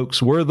 So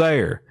folks, we're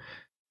there.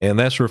 And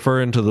that's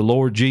referring to the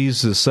Lord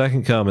Jesus'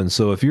 second coming.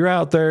 So if you're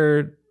out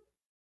there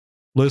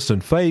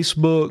listening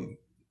Facebook,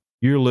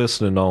 you're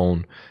listening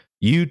on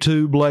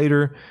YouTube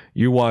later,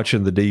 you're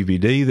watching the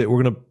DVD that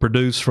we're going to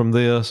produce from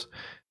this,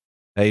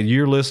 hey,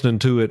 you're listening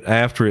to it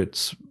after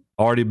it's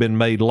already been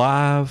made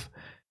live,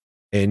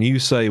 and you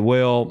say,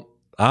 well,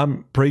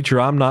 I'm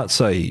not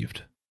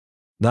saved.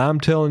 Now, I'm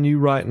telling you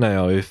right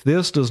now, if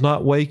this does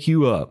not wake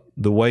you up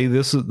the way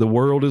the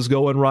world is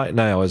going right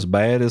now, as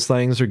bad as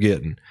things are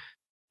getting,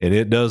 and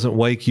it doesn't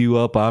wake you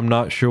up, I'm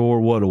not sure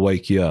what'll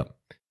wake you up.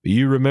 But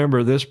you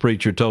remember this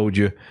preacher told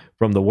you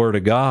from the Word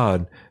of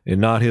God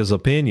and not his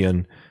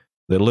opinion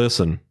that,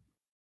 listen,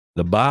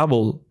 the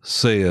Bible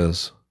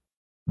says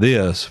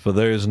this, for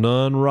there is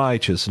none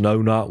righteous,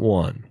 no, not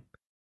one.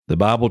 The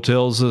Bible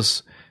tells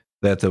us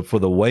that for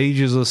the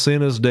wages of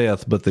sin is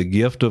death, but the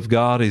gift of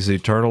God is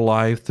eternal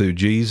life through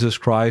Jesus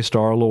Christ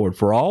our Lord.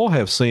 For all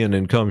have sinned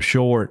and come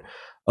short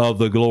of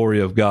the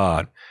glory of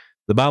God.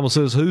 The Bible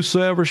says,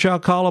 whosoever shall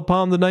call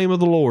upon the name of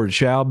the Lord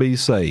shall be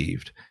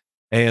saved.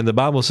 And the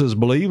Bible says,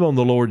 believe on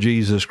the Lord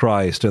Jesus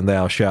Christ and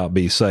thou shalt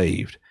be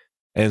saved.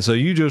 And so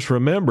you just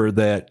remember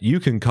that you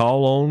can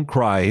call on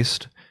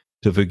Christ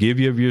to forgive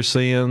you of your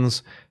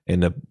sins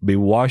and to be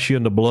wash you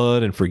in the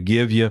blood and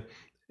forgive you.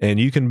 And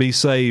you can be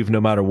saved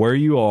no matter where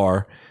you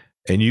are.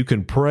 And you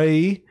can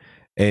pray,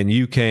 and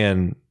you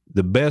can,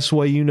 the best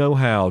way you know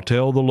how,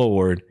 tell the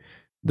Lord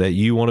that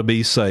you want to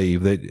be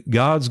saved, that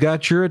God's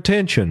got your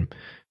attention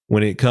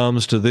when it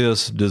comes to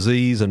this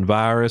disease and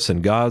virus,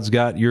 and God's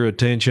got your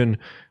attention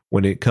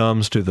when it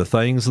comes to the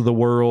things of the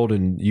world,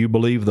 and you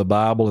believe the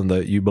Bible and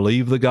that you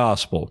believe the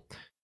gospel,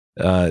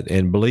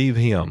 and believe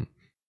Him.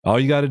 All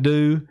you got to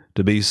do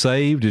to be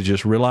saved is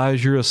just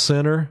realize you're a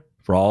sinner.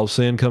 For all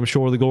sin comes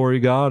short of the glory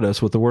of God.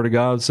 That's what the Word of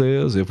God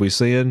says. If we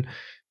sin,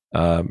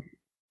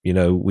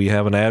 we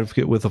have an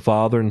advocate with the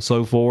Father and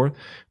so forth.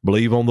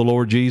 Believe on the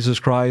Lord Jesus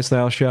Christ,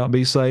 thou shalt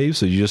be saved.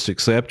 So you just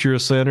accept you're a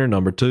sinner.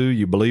 Number 2,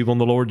 you believe on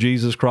the Lord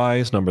Jesus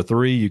Christ. Number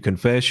 3, you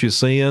confess your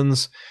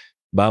sins.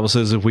 The Bible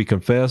says if we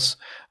confess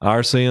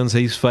our sins,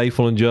 He's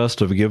faithful and just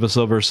to forgive us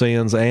of our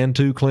sins and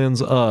to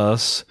cleanse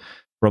us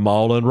from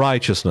all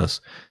unrighteousness.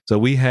 So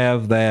we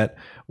have that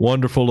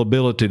wonderful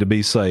ability to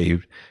be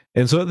saved.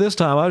 And so at this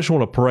time, I just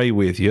want to pray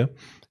with you.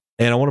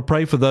 And I want to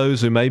pray for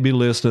those who may be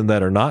listening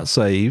that are not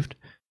saved.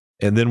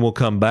 And then we'll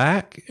come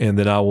back, and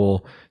then I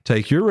will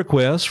take your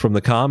requests from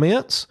the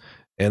comments,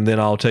 and then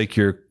I'll take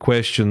your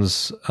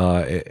questions,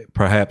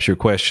 perhaps your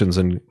questions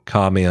and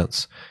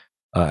comments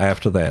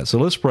after that. So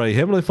let's pray.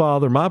 Heavenly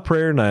Father, my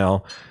prayer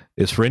now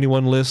is for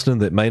anyone listening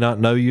that may not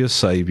know you as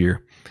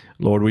Savior.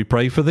 Lord, we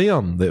pray for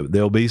them, that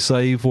they'll be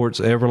saved for its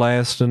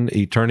everlasting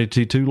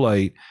eternity too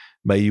late.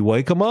 May you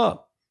wake them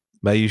up.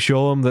 May you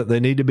show them that they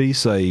need to be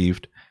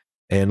saved.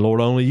 And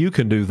Lord, only you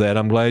can do that.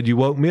 I'm glad you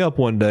woke me up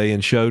one day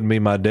and showed me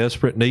my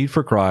desperate need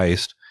for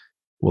Christ.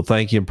 Well,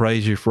 thank you and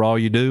praise you for all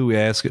you do. We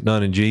ask it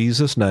done in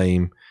Jesus'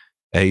 name.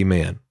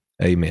 Amen.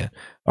 Amen.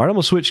 All right, I'm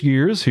going to switch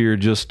gears here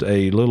just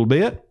a little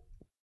bit.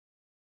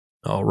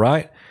 All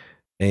right.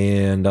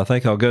 And I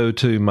think I'll go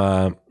to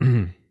my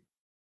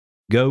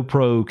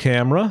GoPro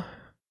camera.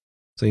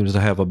 Seems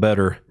to have a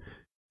better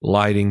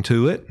lighting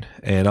to it.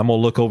 And I'm going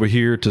to look over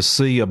here to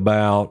see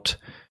about,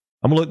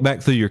 I'm going to look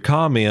back through your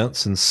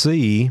comments and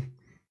see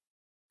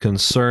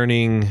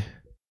concerning,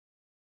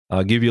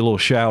 I'll give you a little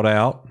shout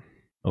out.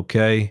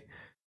 Okay.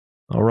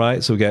 All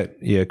right. So we got,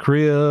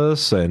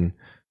 Chris, and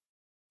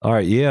all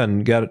right. Yeah.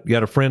 And got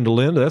a friend,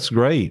 Linda. That's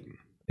great.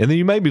 And then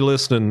you may be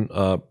listening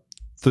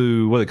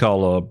through what they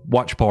call a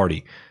watch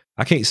party.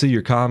 I can't see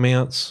your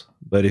comments,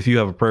 but if you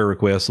have a prayer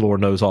request, the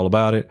Lord knows all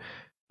about it.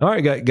 All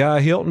right. Got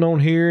Guy Hilton on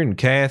here, and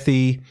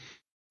Kathy,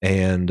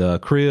 and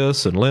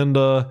Chris, and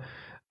Linda.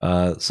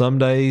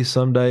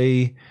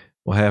 Someday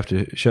will have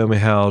to show me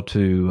how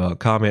to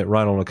comment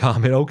right on a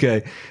comment.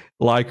 Okay.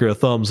 Like or a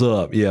thumbs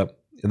up. Yep.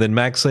 And then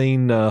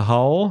Maxine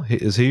Hall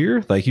is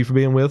here. Thank you for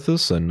being with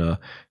us. And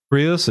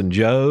Chris and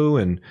Joe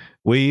and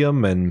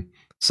William and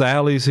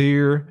Sally's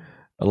here.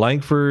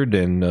 Langford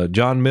and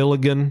John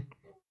Milligan.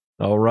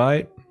 All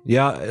right.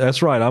 Yeah,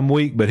 that's right. I'm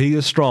weak, but he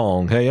is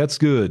strong. Hey, that's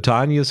good.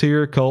 Tanya's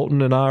here.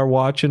 Colton and I are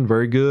watching.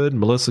 Very good.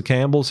 Melissa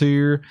Campbell's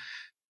here.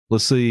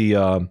 Let's see.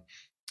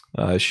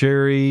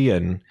 Sherry,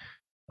 and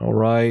all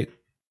right.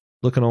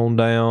 Looking on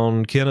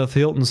down, Kenneth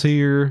Hilton's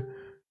here.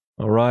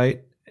 All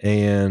right.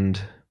 And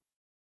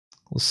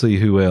let's see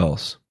who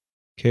else.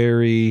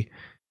 Carrie.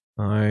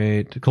 All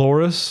right.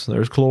 Cloris.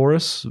 There's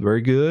Cloris.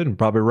 Very good. And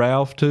probably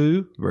Ralph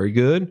too. Very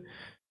good.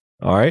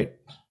 All right.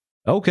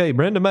 Okay.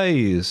 Brenda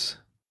Mays.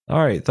 All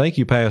right. Thank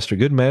you, Pastor.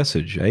 Good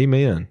message.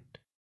 Amen.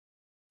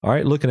 All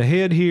right. Looking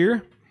ahead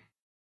here.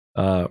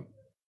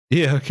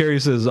 Yeah. Carrie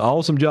says,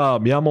 awesome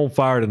job. Yeah, I'm on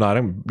fire tonight.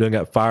 I'm done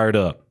got fired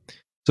up.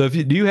 So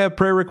do you have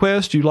prayer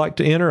requests you'd like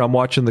to enter? I'm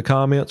watching the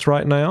comments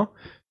right now,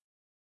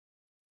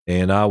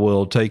 and I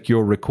will take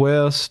your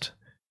request,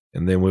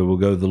 and then we will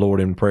go to the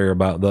Lord in prayer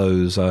about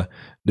those. I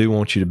do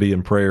want you to be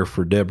in prayer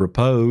for Deborah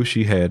Poe.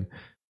 She had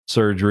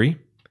surgery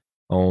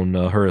on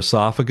her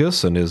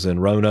esophagus and is in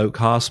Roanoke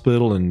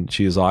Hospital, and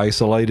she is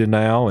isolated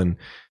now, and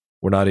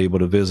we're not able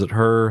to visit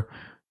her.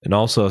 And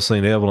also, I've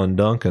seen Evelyn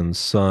Duncan's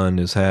son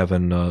is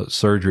having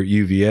surgery at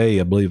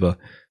UVA, I believe a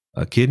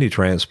kidney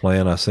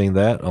transplant. I've seen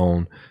that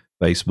on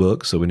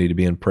Facebook, so we need to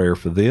be in prayer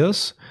for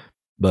this.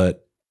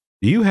 But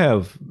do you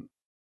have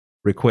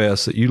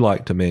requests that you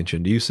like to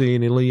mention? Do you see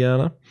any,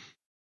 Leanna?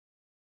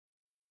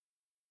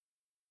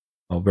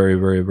 Oh, very,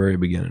 very, very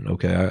beginning.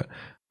 Okay, I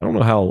don't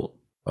know how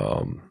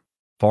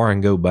far I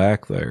can go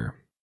back there.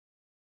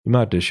 You might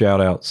have to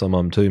shout out some of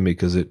them to me,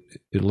 because it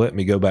let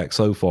me go back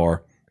so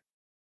far.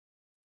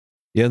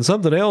 Yeah, and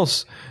something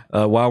else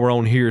while we're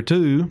on here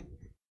too.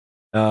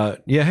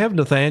 Have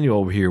Nathaniel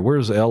over here.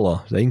 Where's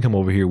Ella? They can come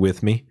over here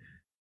with me.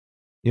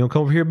 You know,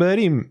 come over here,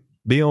 buddy, and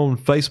be on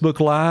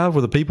Facebook Live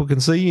where the people can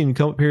see you, and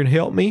come up here and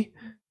help me.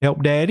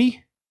 Help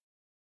Daddy.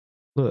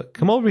 Look,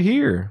 come over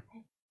here.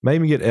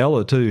 Maybe get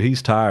Ella too.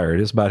 He's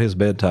tired. It's about his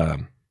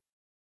bedtime.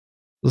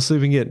 Let's see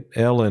if we can get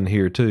Ella in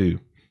here too.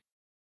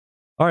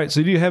 All right,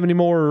 so do you have any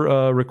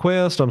more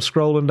requests? I'm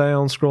scrolling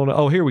down.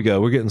 Oh, here we go.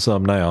 We're getting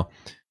some now.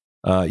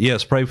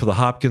 Yes, pray for the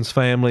Hopkins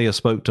family. I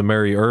spoke to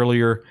Mary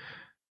earlier.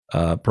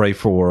 Pray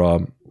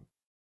for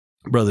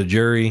Brother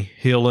Jerry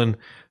Hillen.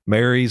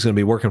 Mary's going to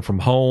be working from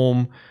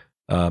home.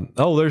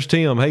 There's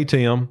Tim. Hey,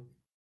 Tim.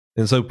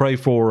 And so pray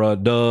for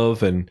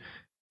Dove and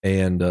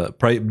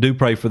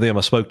pray for them.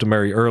 I spoke to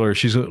Mary earlier.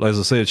 She's, as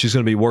I said, she's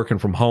going to be working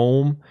from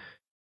home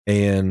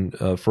and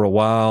for a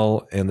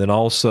while. And then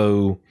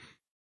also,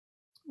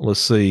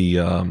 let's see.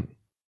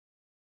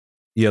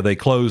 They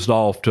closed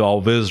off to all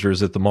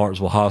visitors at the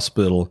Martinsville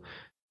Hospital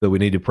that we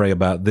need to pray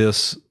about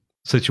this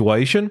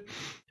situation.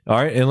 All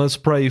right, and let's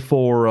pray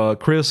for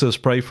Chris says,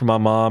 pray for my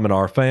mom and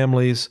our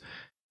families.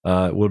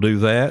 We'll do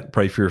that.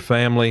 Pray for your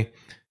family.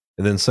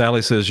 And then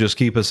Sally says, just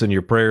keep us in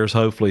your prayers.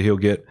 Hopefully he'll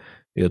get,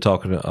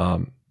 talking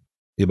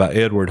about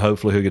Edward,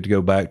 hopefully he'll get to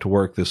go back to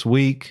work this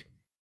week.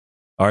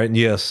 All right, and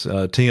yes,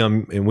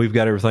 Tim, and we've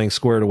got everything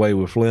squared away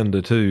with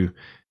Linda too,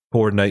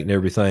 coordinating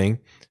everything.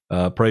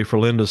 Pray for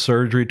Linda's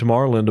surgery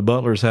tomorrow. Linda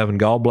Butler's having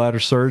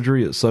gallbladder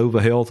surgery at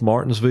Sova Health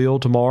Martinsville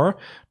tomorrow,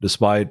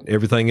 despite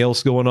everything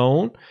else going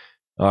on.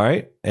 All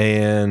right,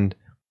 and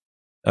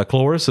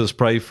Cloris says,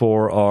 pray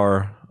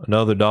for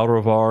another daughter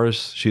of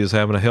ours. She is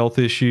having a health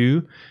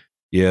issue.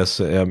 Yes,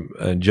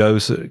 and Joe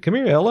said, come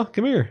here, Ella,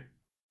 come here.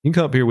 You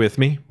can come up here with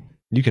me.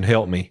 You can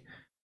help me.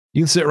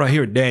 You can sit right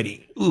here with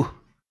Daddy. Ooh,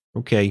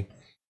 okay.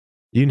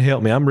 You can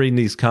help me. I'm reading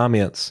these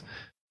comments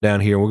down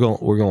here.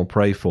 We're gonna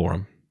pray for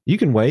them. You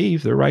can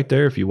wave. They're right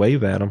there if you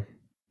wave at them.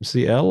 You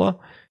see Ella?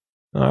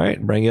 All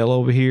right, bring Ella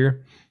over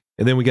here.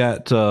 And then we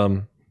got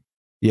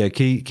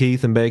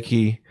Keith and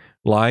Becky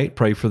Light.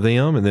 Pray for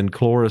them. And then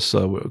Cloris,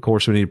 of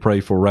course, we need to pray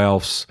for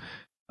Ralph's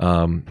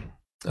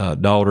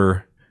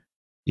daughter.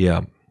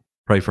 Yeah,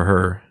 pray for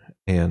her.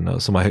 And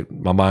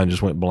my mind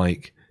just went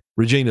blank.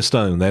 Regina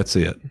Stone, that's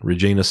it.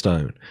 Regina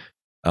Stone.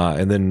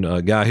 And then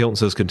Guy Hilton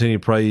says, continue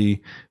to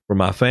pray for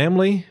my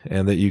family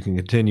and that you can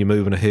continue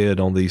moving ahead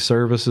on these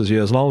services.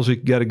 Yeah, as long as we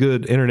got a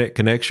good internet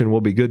connection,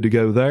 we'll be good to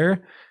go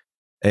there.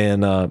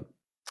 And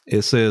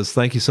it says,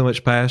 thank you so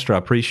much, Pastor. I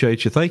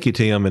appreciate you. Thank you,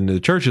 Tim. And the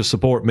church's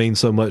support means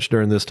so much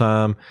during this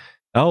time.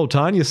 Oh,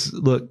 Tanya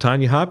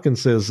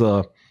Hopkins says,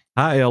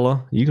 hi,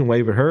 Ella. You can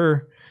wave at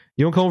her.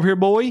 You want to come over here,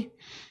 boy?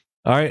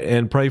 All right,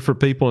 and pray for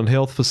people in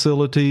health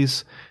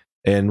facilities.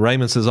 And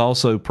Raymond says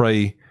also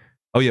pray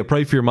for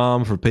your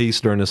mom for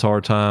peace during this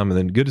hard time. And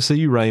then good to see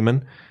you,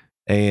 Raymond.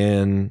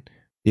 And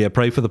yeah,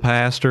 pray for the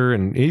pastor.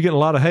 And you're getting a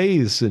lot of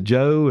haze,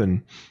 Joe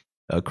and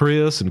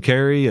Chris and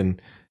Carrie.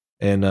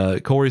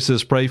 And Corey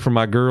says, pray for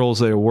my girls.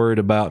 They're worried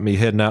about me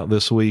heading out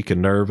this week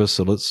and nervous.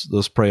 So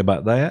let's pray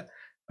about that.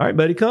 All right,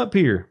 buddy, come up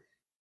here.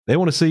 They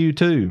want to see you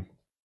too.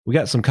 We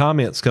got some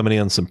comments coming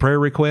in, some prayer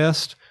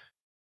requests.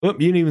 Oh,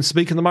 you can even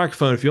speak in the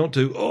microphone if you want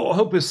to. Oh, I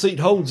hope his seat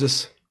holds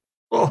us.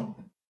 Oh,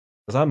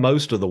 because I'm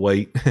most of the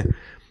weight.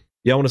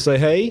 Y'all want to say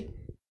hey?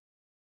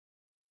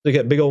 Stick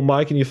that big old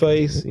mic in your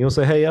face. You want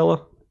to say hey, Ella?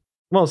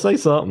 Come on, say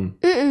something.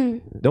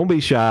 Mm-mm. Don't be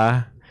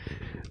shy.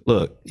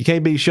 Look, you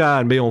can't be shy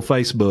and be on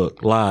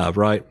Facebook Live,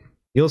 right?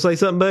 You want to say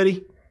something,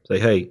 buddy? Say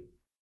hey.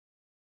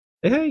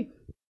 Hey,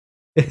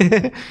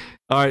 hey.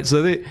 All right,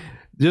 so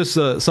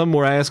some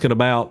were asking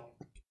about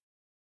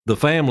the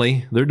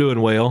family. They're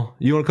doing well.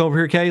 You want to come over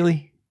here,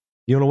 Kaylee?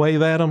 You want to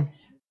wave at them?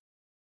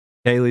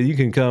 Kaylee, you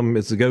can come.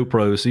 It's a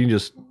GoPro, so you can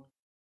just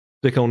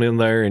stick on in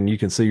there and you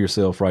can see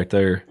yourself right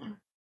there.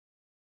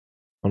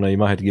 Oh no, you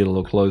might have to get a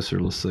little closer.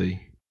 Let's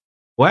see.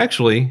 Well,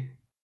 actually,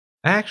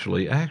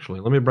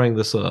 let me bring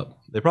this up.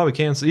 They probably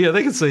can see. Yeah,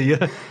 they can see you.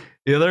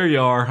 Yeah, there you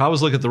are. I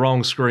was looking at the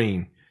wrong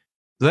screen.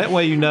 That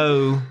way you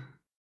know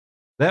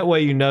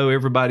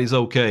everybody's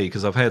okay,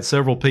 because I've had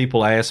several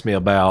people ask me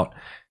about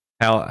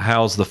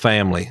how's the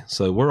family.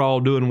 So we're all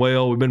doing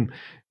well.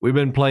 We've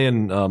been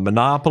playing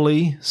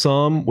Monopoly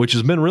some, which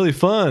has been really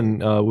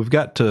fun. We've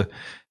got to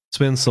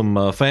spend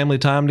some family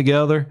time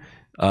together.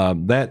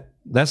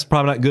 That's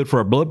probably not good for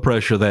our blood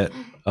pressure, that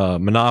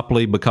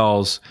Monopoly,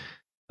 because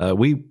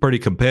we pretty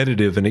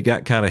competitive and it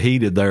got kind of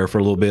heated there for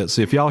a little bit.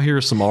 So if y'all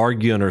hear some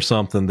arguing or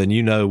something, then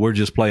you know we're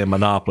just playing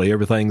Monopoly.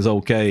 Everything's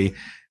okay.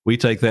 We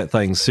take that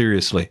thing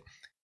seriously.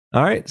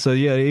 All right. So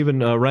yeah, even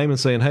Raymond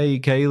saying, hey,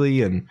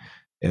 Kaylee,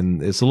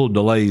 and it's a little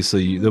delay, so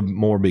there'll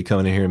more be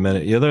coming in here in a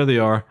minute. Yeah, there they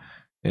are.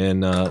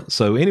 And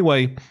so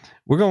anyway,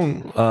 we're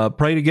going to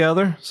pray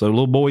together. So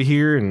little boy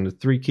here and the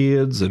 3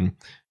 kids, and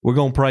we're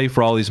going to pray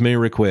for all these many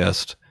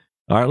requests.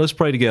 All right, let's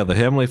pray together.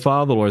 Heavenly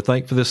Father, Lord,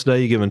 thank you for this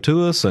day you've given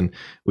to us, and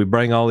we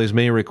bring all these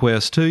many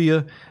requests to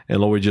you.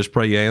 And Lord, we just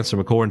pray you answer them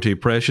according to your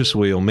precious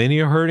will. Many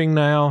are hurting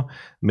now.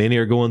 Many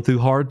are going through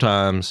hard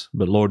times.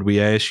 But Lord,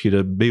 we ask you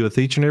to be with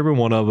each and every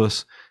one of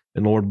us.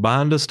 And Lord,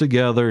 bind us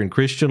together in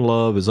Christian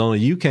love as only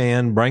you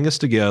can. Bring us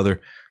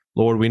together.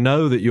 Lord, we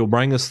know that you'll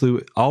bring us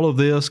through all of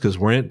this because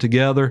we're in it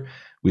together.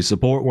 We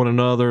support one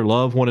another,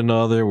 love one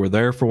another. We're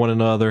there for one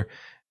another.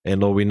 And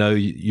Lord, we know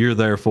you're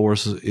there for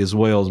us as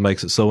well, as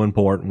makes it so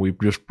important. We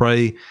just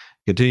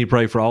continue to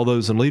pray for all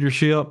those in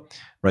leadership,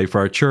 pray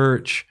for our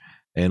church,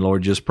 and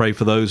Lord, just pray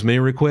for those many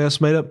requests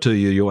made up to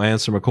you. You'll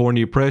answer them according to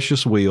your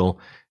precious will,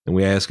 and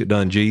we ask it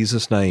done in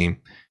Jesus'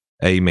 name.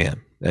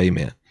 Amen.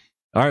 Amen.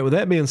 All right, with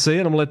that being said,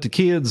 I'm going to let the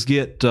kids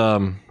get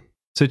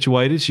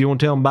situated. So you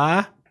want to tell them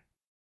bye?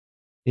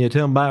 Yeah,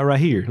 tell them bye right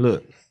here.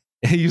 Look,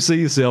 you see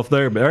yourself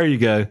there, but there you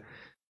go.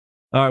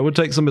 All right, we'll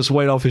take some of this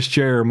weight off his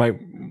chair.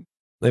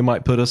 They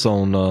might put us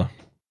on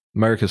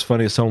America's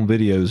Funniest Home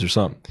Videos or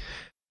something.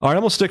 All right,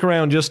 I'm going to stick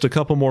around just a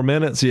couple more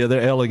minutes. Yeah,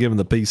 they're Ella giving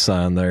the peace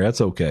sign there.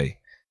 That's okay.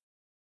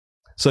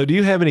 So do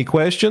you have any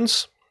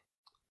questions?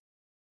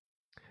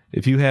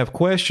 If you have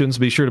questions,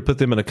 be sure to put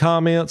them in the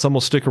comments. I'm going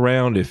to stick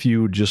around if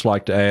you would just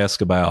like to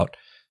ask about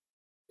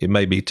It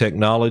may be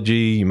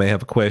technology. You may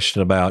have a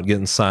question about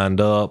getting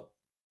signed up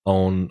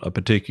on a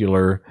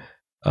particular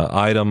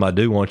item. I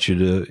do want you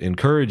to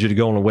encourage you to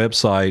go on the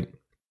website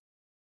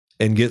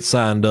and get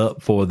signed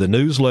up for the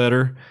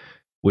newsletter,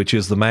 which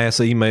is the mass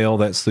email.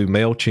 That's through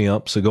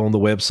MailChimp. So go on the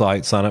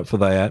website, sign up for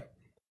that.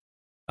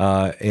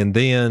 And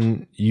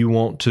then you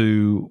want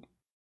to,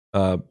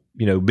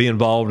 be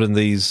involved in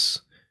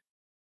these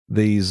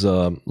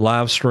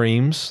live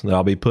streams that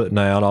I'll be putting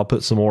out. I'll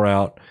put some more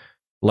out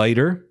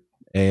later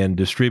and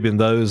distributing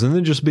those, and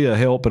then just be a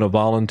help and a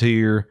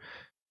volunteer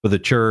for the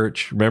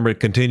church. Remember to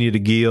continue to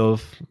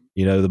give.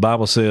 The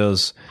Bible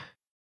says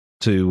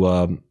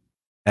to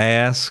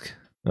ask,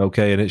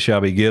 okay, and it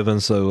shall be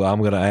given. So I'm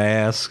going to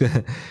ask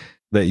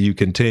that you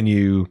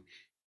continue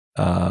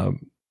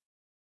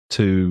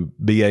to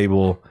be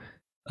able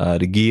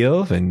to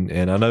give,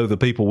 and I know the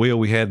people will.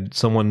 We had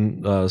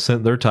someone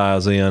sent their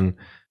tithes in,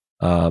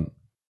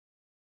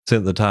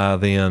 sent the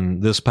tithe in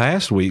this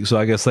past week, so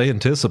I guess they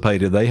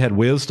anticipated, they had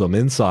wisdom,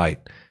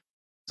 insight.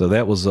 So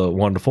that was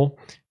wonderful.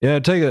 Yeah,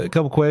 take a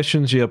couple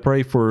questions. Yeah,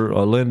 pray for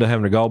Linda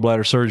having a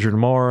gallbladder surgery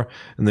tomorrow.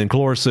 And then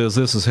Cloris says,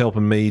 this is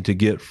helping me to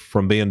get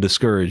from being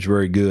discouraged.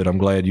 Very good. I'm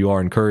glad you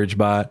are encouraged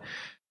by it.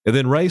 And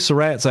then Ray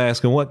Surratt's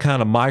asking, what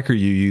kind of mic are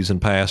you using,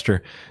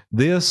 Pastor?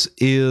 This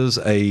is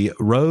a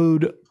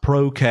Rode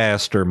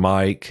Procaster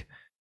mic,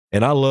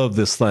 and I love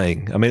this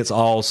thing. I mean, it's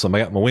awesome. I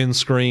got my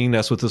windscreen.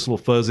 That's what this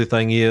little fuzzy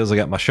thing is. I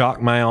got my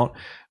shock mount,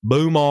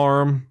 boom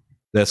arm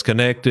that's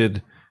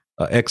connected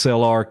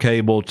XLR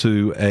cable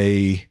to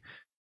a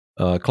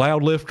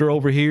cloud lifter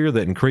over here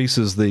that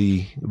increases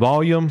the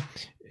volume.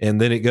 And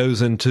then it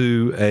goes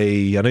into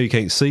I know you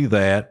can't see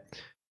that,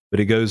 but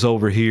it goes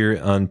over here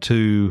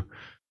onto,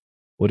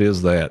 what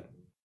is that?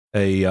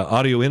 A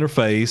audio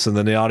interface. And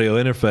then the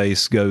audio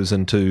interface goes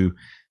into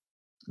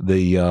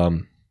the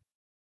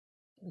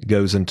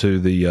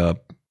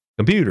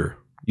computer,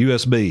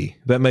 USB,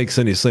 if that makes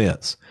any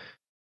sense.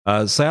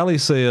 Sally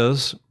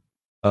says,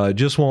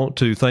 just want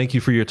to thank you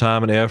for your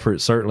time and effort.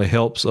 It certainly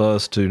helps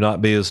us to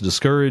not be as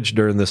discouraged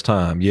during this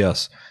time.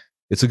 Yes,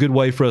 it's a good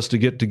way for us to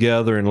get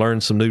together and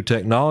learn some new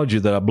technology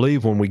that I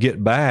believe when we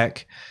get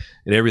back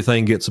and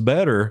everything gets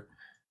better,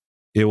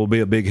 it will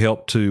be a big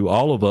help to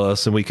all of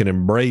us, and we can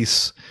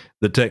embrace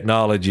the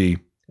technology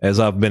as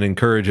I've been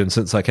encouraging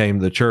since I came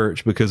to the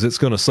church, because it's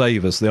going to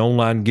save us. The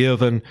online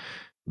giving,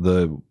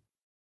 the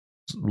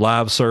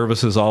live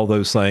services, all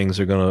those things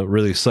are going to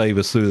really save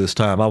us through this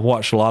time. I've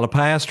watched a lot of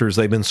pastors.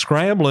 They've been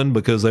scrambling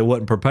because they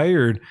wasn't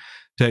prepared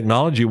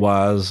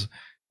technology-wise,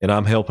 and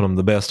I'm helping them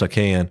the best I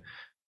can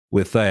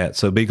with that.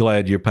 So be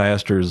glad your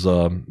pastor's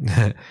a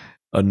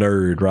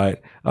nerd,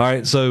 right? All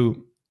right, so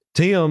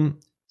Tim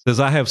says,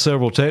 I have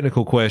several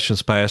technical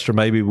questions, Pastor.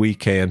 Maybe we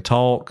can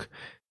talk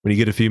when you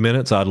get a few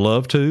minutes. I'd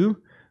love to.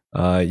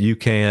 You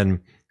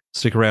can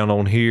stick around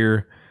on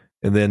here.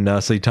 And then I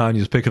see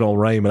Tanya's picking on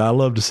Raymond. I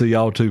love to see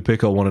y'all two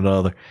pick on one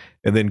another.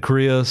 And then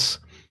Chris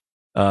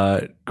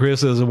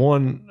is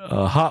one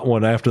hot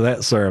one after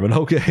that sermon.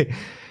 Okay.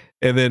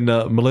 And then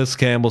Melissa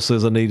Campbell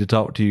says, I need to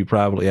talk to you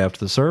privately after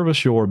the service.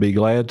 Sure, be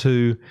glad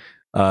to.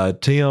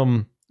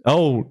 Tim,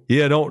 oh,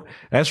 yeah,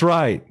 that's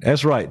right.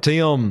 That's right.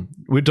 Tim,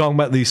 we're talking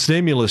about these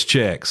stimulus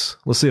checks.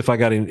 Let's see if I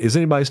got any. Is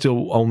anybody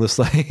still on this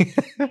thing?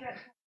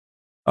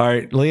 All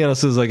right. Leanna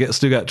says,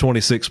 still got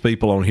 26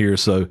 people on here,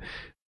 so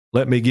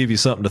let me give you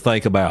something to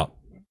think about.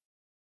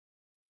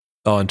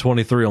 And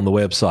 23 on the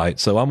website.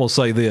 So I'm going to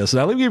say this.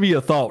 Now, let me give you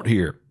a thought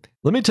here.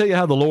 Let me tell you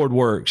how the Lord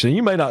works. And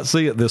you may not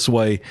see it this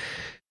way,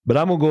 but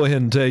I'm going to go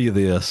ahead and tell you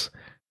this.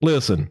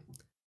 Listen,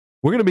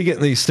 we're going to be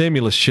getting these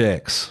stimulus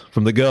checks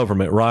from the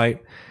government,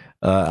 right?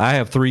 I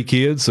have 3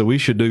 kids, so we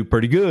should do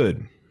pretty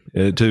good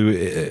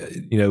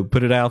to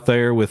put it out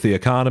there with the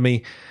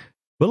economy.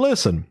 But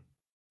listen,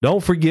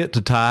 don't forget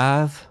to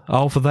tithe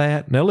off of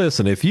that. Now,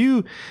 listen, if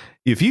you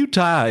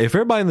tithe, if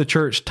everybody in the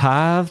church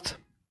tithed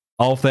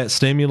off that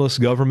stimulus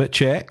government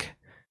check,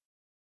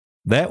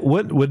 that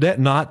would that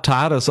not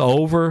tide us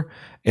over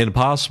and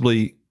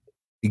possibly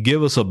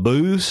give us a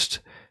boost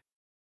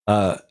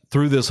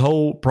through this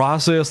whole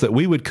process, that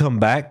we would come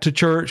back to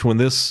church when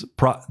this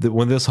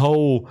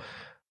whole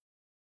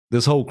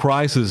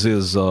crisis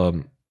is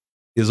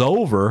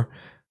over?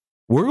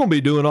 We're going to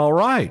be doing all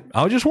right.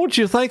 I just want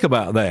you to think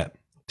about that.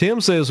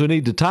 Tim says we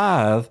need to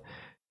tithe.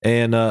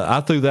 And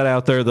I threw that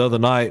out there the other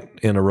night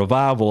in a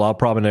revival. I'll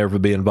probably never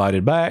be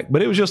invited back,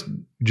 but it was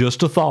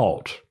just a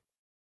thought.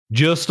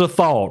 Just a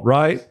thought,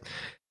 right?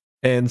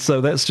 And so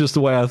that's just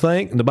the way I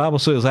think. And the Bible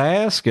says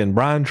ask, and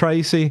Brian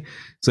Tracy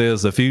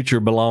says the future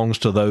belongs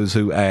to those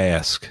who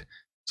ask.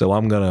 So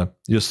I'm going to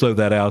just throw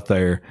that out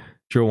there.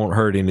 Sure won't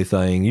hurt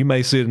anything. You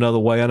may see it another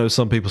way. I know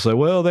some people say,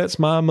 well, that's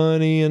my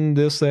money and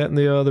this, that, and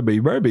the other, but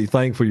you better be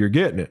thankful you're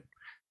getting it.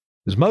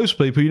 Because most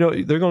people,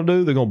 they're going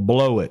to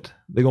blow it.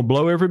 They're going to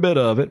blow every bit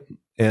of it,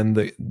 and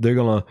they're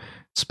going to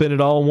spend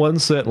it all in one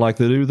set like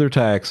they do their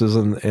taxes,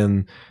 and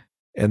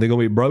they're going to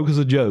be broke as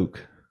a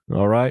joke.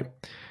 All right?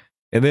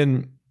 And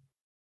then,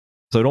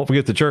 so don't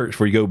forget the church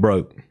before you go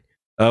broke.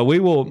 We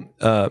will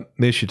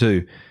miss you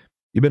too.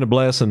 You've been a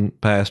blessing,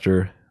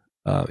 Pastor.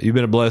 You've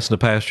been a blessing to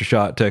Pastor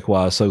Shot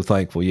TechWise. So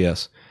thankful.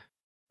 Yes.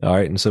 All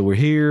right. And so we're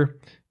here,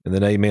 and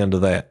then amen to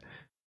that.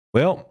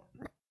 Well,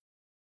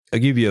 I'll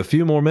give you a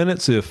few more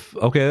minutes if,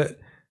 okay. And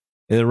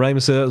then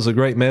Raymond said that was a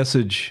great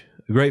message.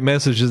 A great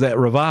message is that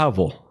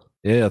revival.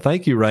 Yeah.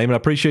 Thank you, Raymond. I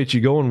appreciate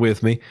you going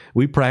with me.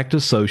 We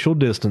practiced social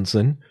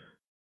distancing,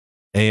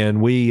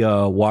 and we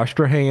washed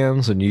our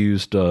hands and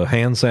used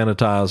hand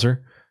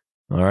sanitizer.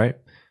 All right.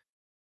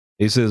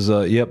 He says,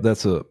 yep,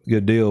 that's a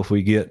good deal if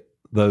we get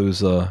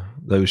those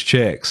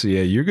checks.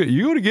 Yeah, you're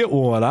going to get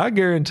one. I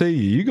guarantee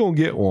you're going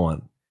to get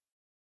one.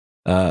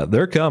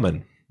 They're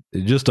coming.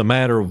 It's just a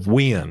matter of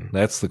when.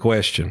 That's the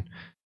question.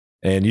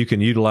 And you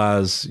can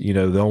utilize,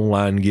 the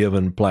online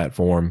giving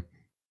platform.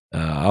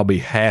 I'll be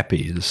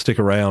happy to stick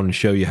around and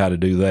show you how to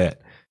do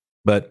that.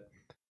 But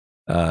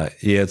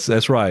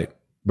that's right,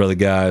 Brother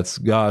Guy. It's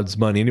God's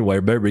money anyway.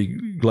 Better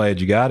be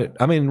glad you got it.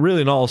 I mean,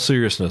 really, in all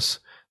seriousness,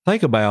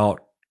 think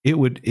about it.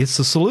 It's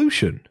the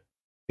solution.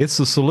 It's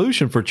the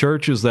solution for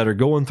churches that are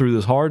going through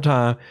this hard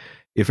time.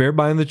 If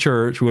everybody in the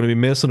church, we're going to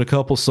be missing a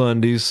couple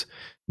Sundays,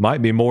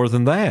 might be more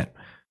than that.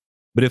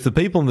 But if the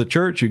people in the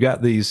church who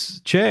got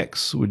these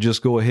checks would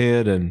just go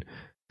ahead and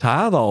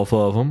tithe off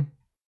of them,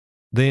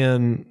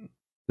 then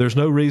there's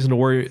no reason to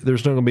worry.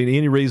 There's not going to be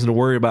any reason to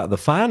worry about the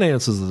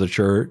finances of the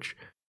church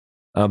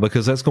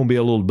because that's going to be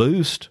a little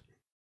boost.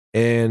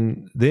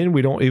 And then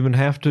we don't even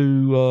have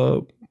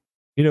to,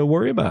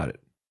 worry about it.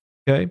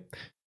 Okay.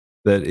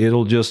 That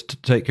it'll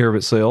just take care of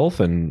itself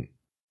and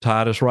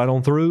tide us right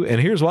on through.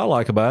 And here's what I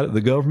like about it.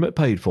 The government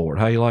paid for it.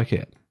 How you like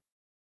that?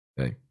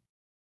 Okay.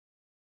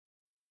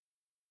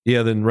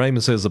 Yeah, then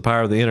Raymond says the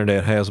power of the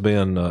internet has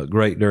been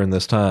great during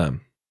this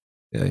time.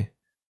 Okay.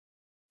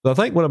 So I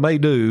think what I may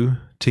do,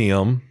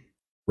 Tim,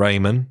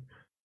 Raymond,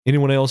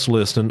 anyone else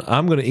listening,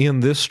 I'm going to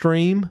end this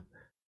stream,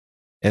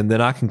 and then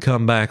I can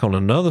come back on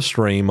another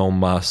stream on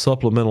my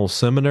supplemental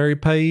seminary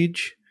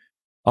page.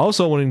 I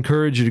also want to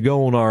encourage you to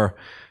go on our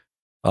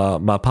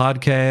my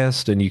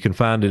podcast, and you can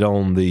find it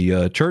on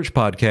the church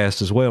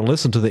podcast as well, and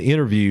listen to the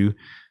interview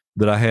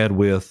that I had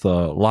with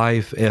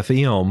Life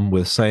FM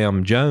with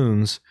Sam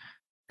Jones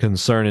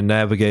concerning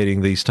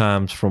navigating these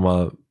times from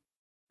a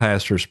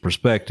pastor's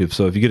perspective.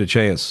 So if you get a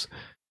chance,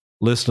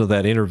 listen to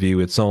that interview.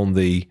 It's on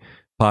the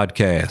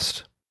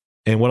podcast.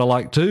 And what I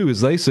like too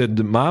is they said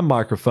that my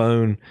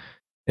microphone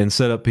and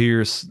setup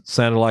here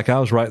sounded like I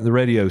was right in the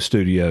radio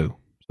studio.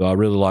 So I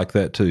really like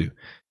that too.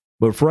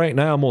 But for right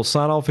now, I'm going to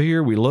sign off of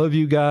here. We love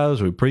you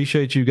guys. We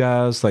appreciate you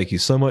guys. Thank you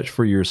so much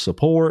for your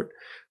support.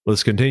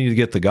 Let's continue to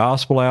get the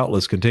gospel out.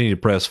 Let's continue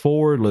to press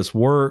forward. Let's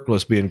work.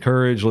 Let's be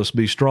encouraged. Let's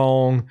be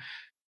strong.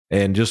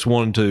 And just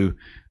wanted to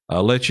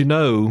let you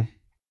know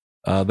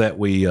that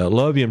we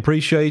love you and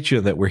appreciate you,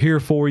 and that we're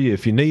here for you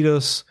if you need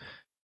us.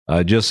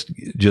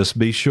 Just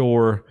be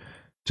sure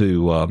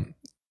to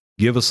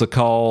give us a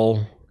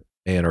call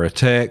or a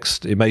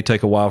text. It may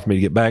take a while for me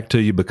to get back to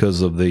you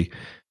because of the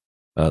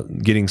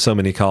getting so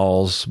many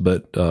calls,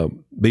 but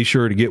be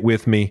sure to get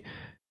with me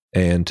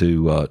and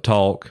to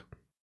talk.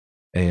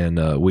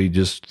 And we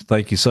just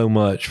thank you so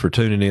much for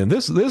tuning in.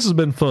 This has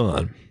been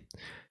fun.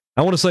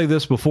 I want to say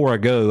this before I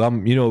go.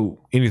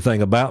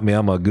 Anything about me,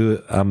 I'm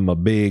a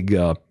big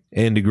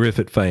Andy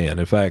Griffith fan.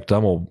 In fact,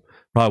 I'm gonna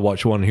probably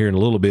watch one here in a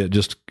little bit,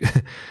 just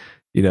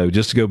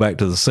just to go back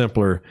to the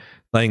simpler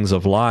things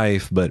of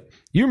life. But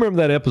you remember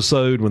that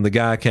episode when the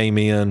guy came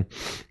in?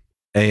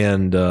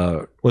 And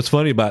what's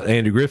funny about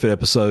Andy Griffith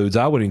episodes,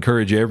 I would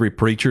encourage every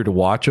preacher to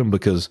watch them,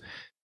 because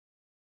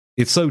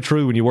it's so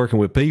true when you're working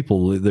with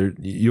people.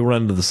 You'll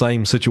run into the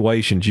same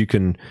situations. You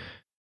can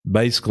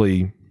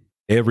basically,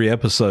 every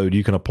episode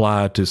you can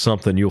apply to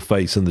something you'll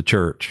face in the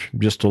church.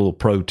 Just a little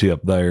pro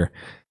tip there.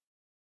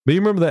 But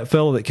you remember that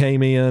fellow that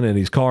came in and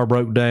his car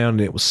broke down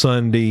and it was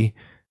Sunday,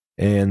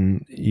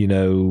 and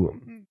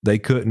they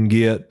couldn't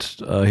get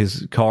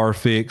his car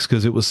fixed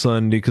because it was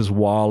Sunday because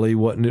Wally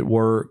wasn't at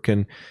work,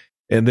 and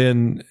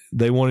then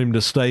they want him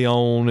to stay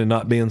on and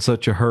not be in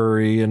such a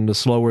hurry and the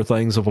slower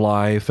things of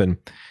life. And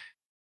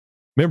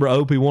remember,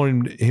 Opie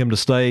wanted him to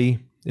stay.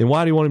 And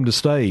why do you want him to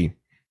stay?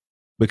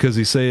 Because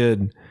he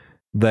said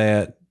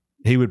that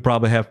he would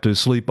probably have to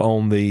sleep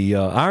on the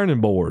ironing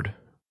board.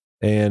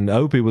 And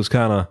Opie was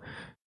kind of,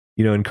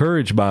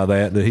 encouraged by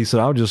that he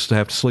said, I'll just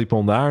have to sleep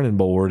on the ironing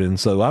board. And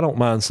so I don't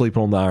mind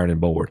sleeping on the ironing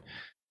board.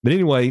 But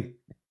anyway,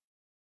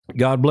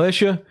 God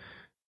bless you.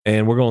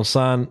 And we're going to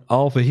sign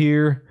off of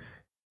here.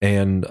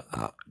 And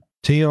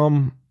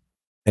Tim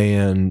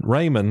and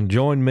Raymond,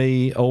 join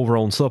me over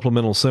on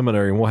Supplemental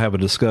Seminary, and we'll have a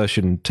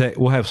discussion.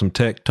 We'll have some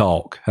tech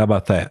talk. How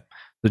about that?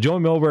 So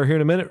join me over here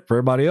in a minute. For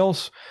everybody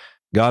else,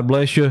 God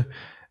bless you,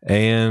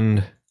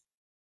 and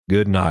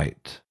good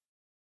night.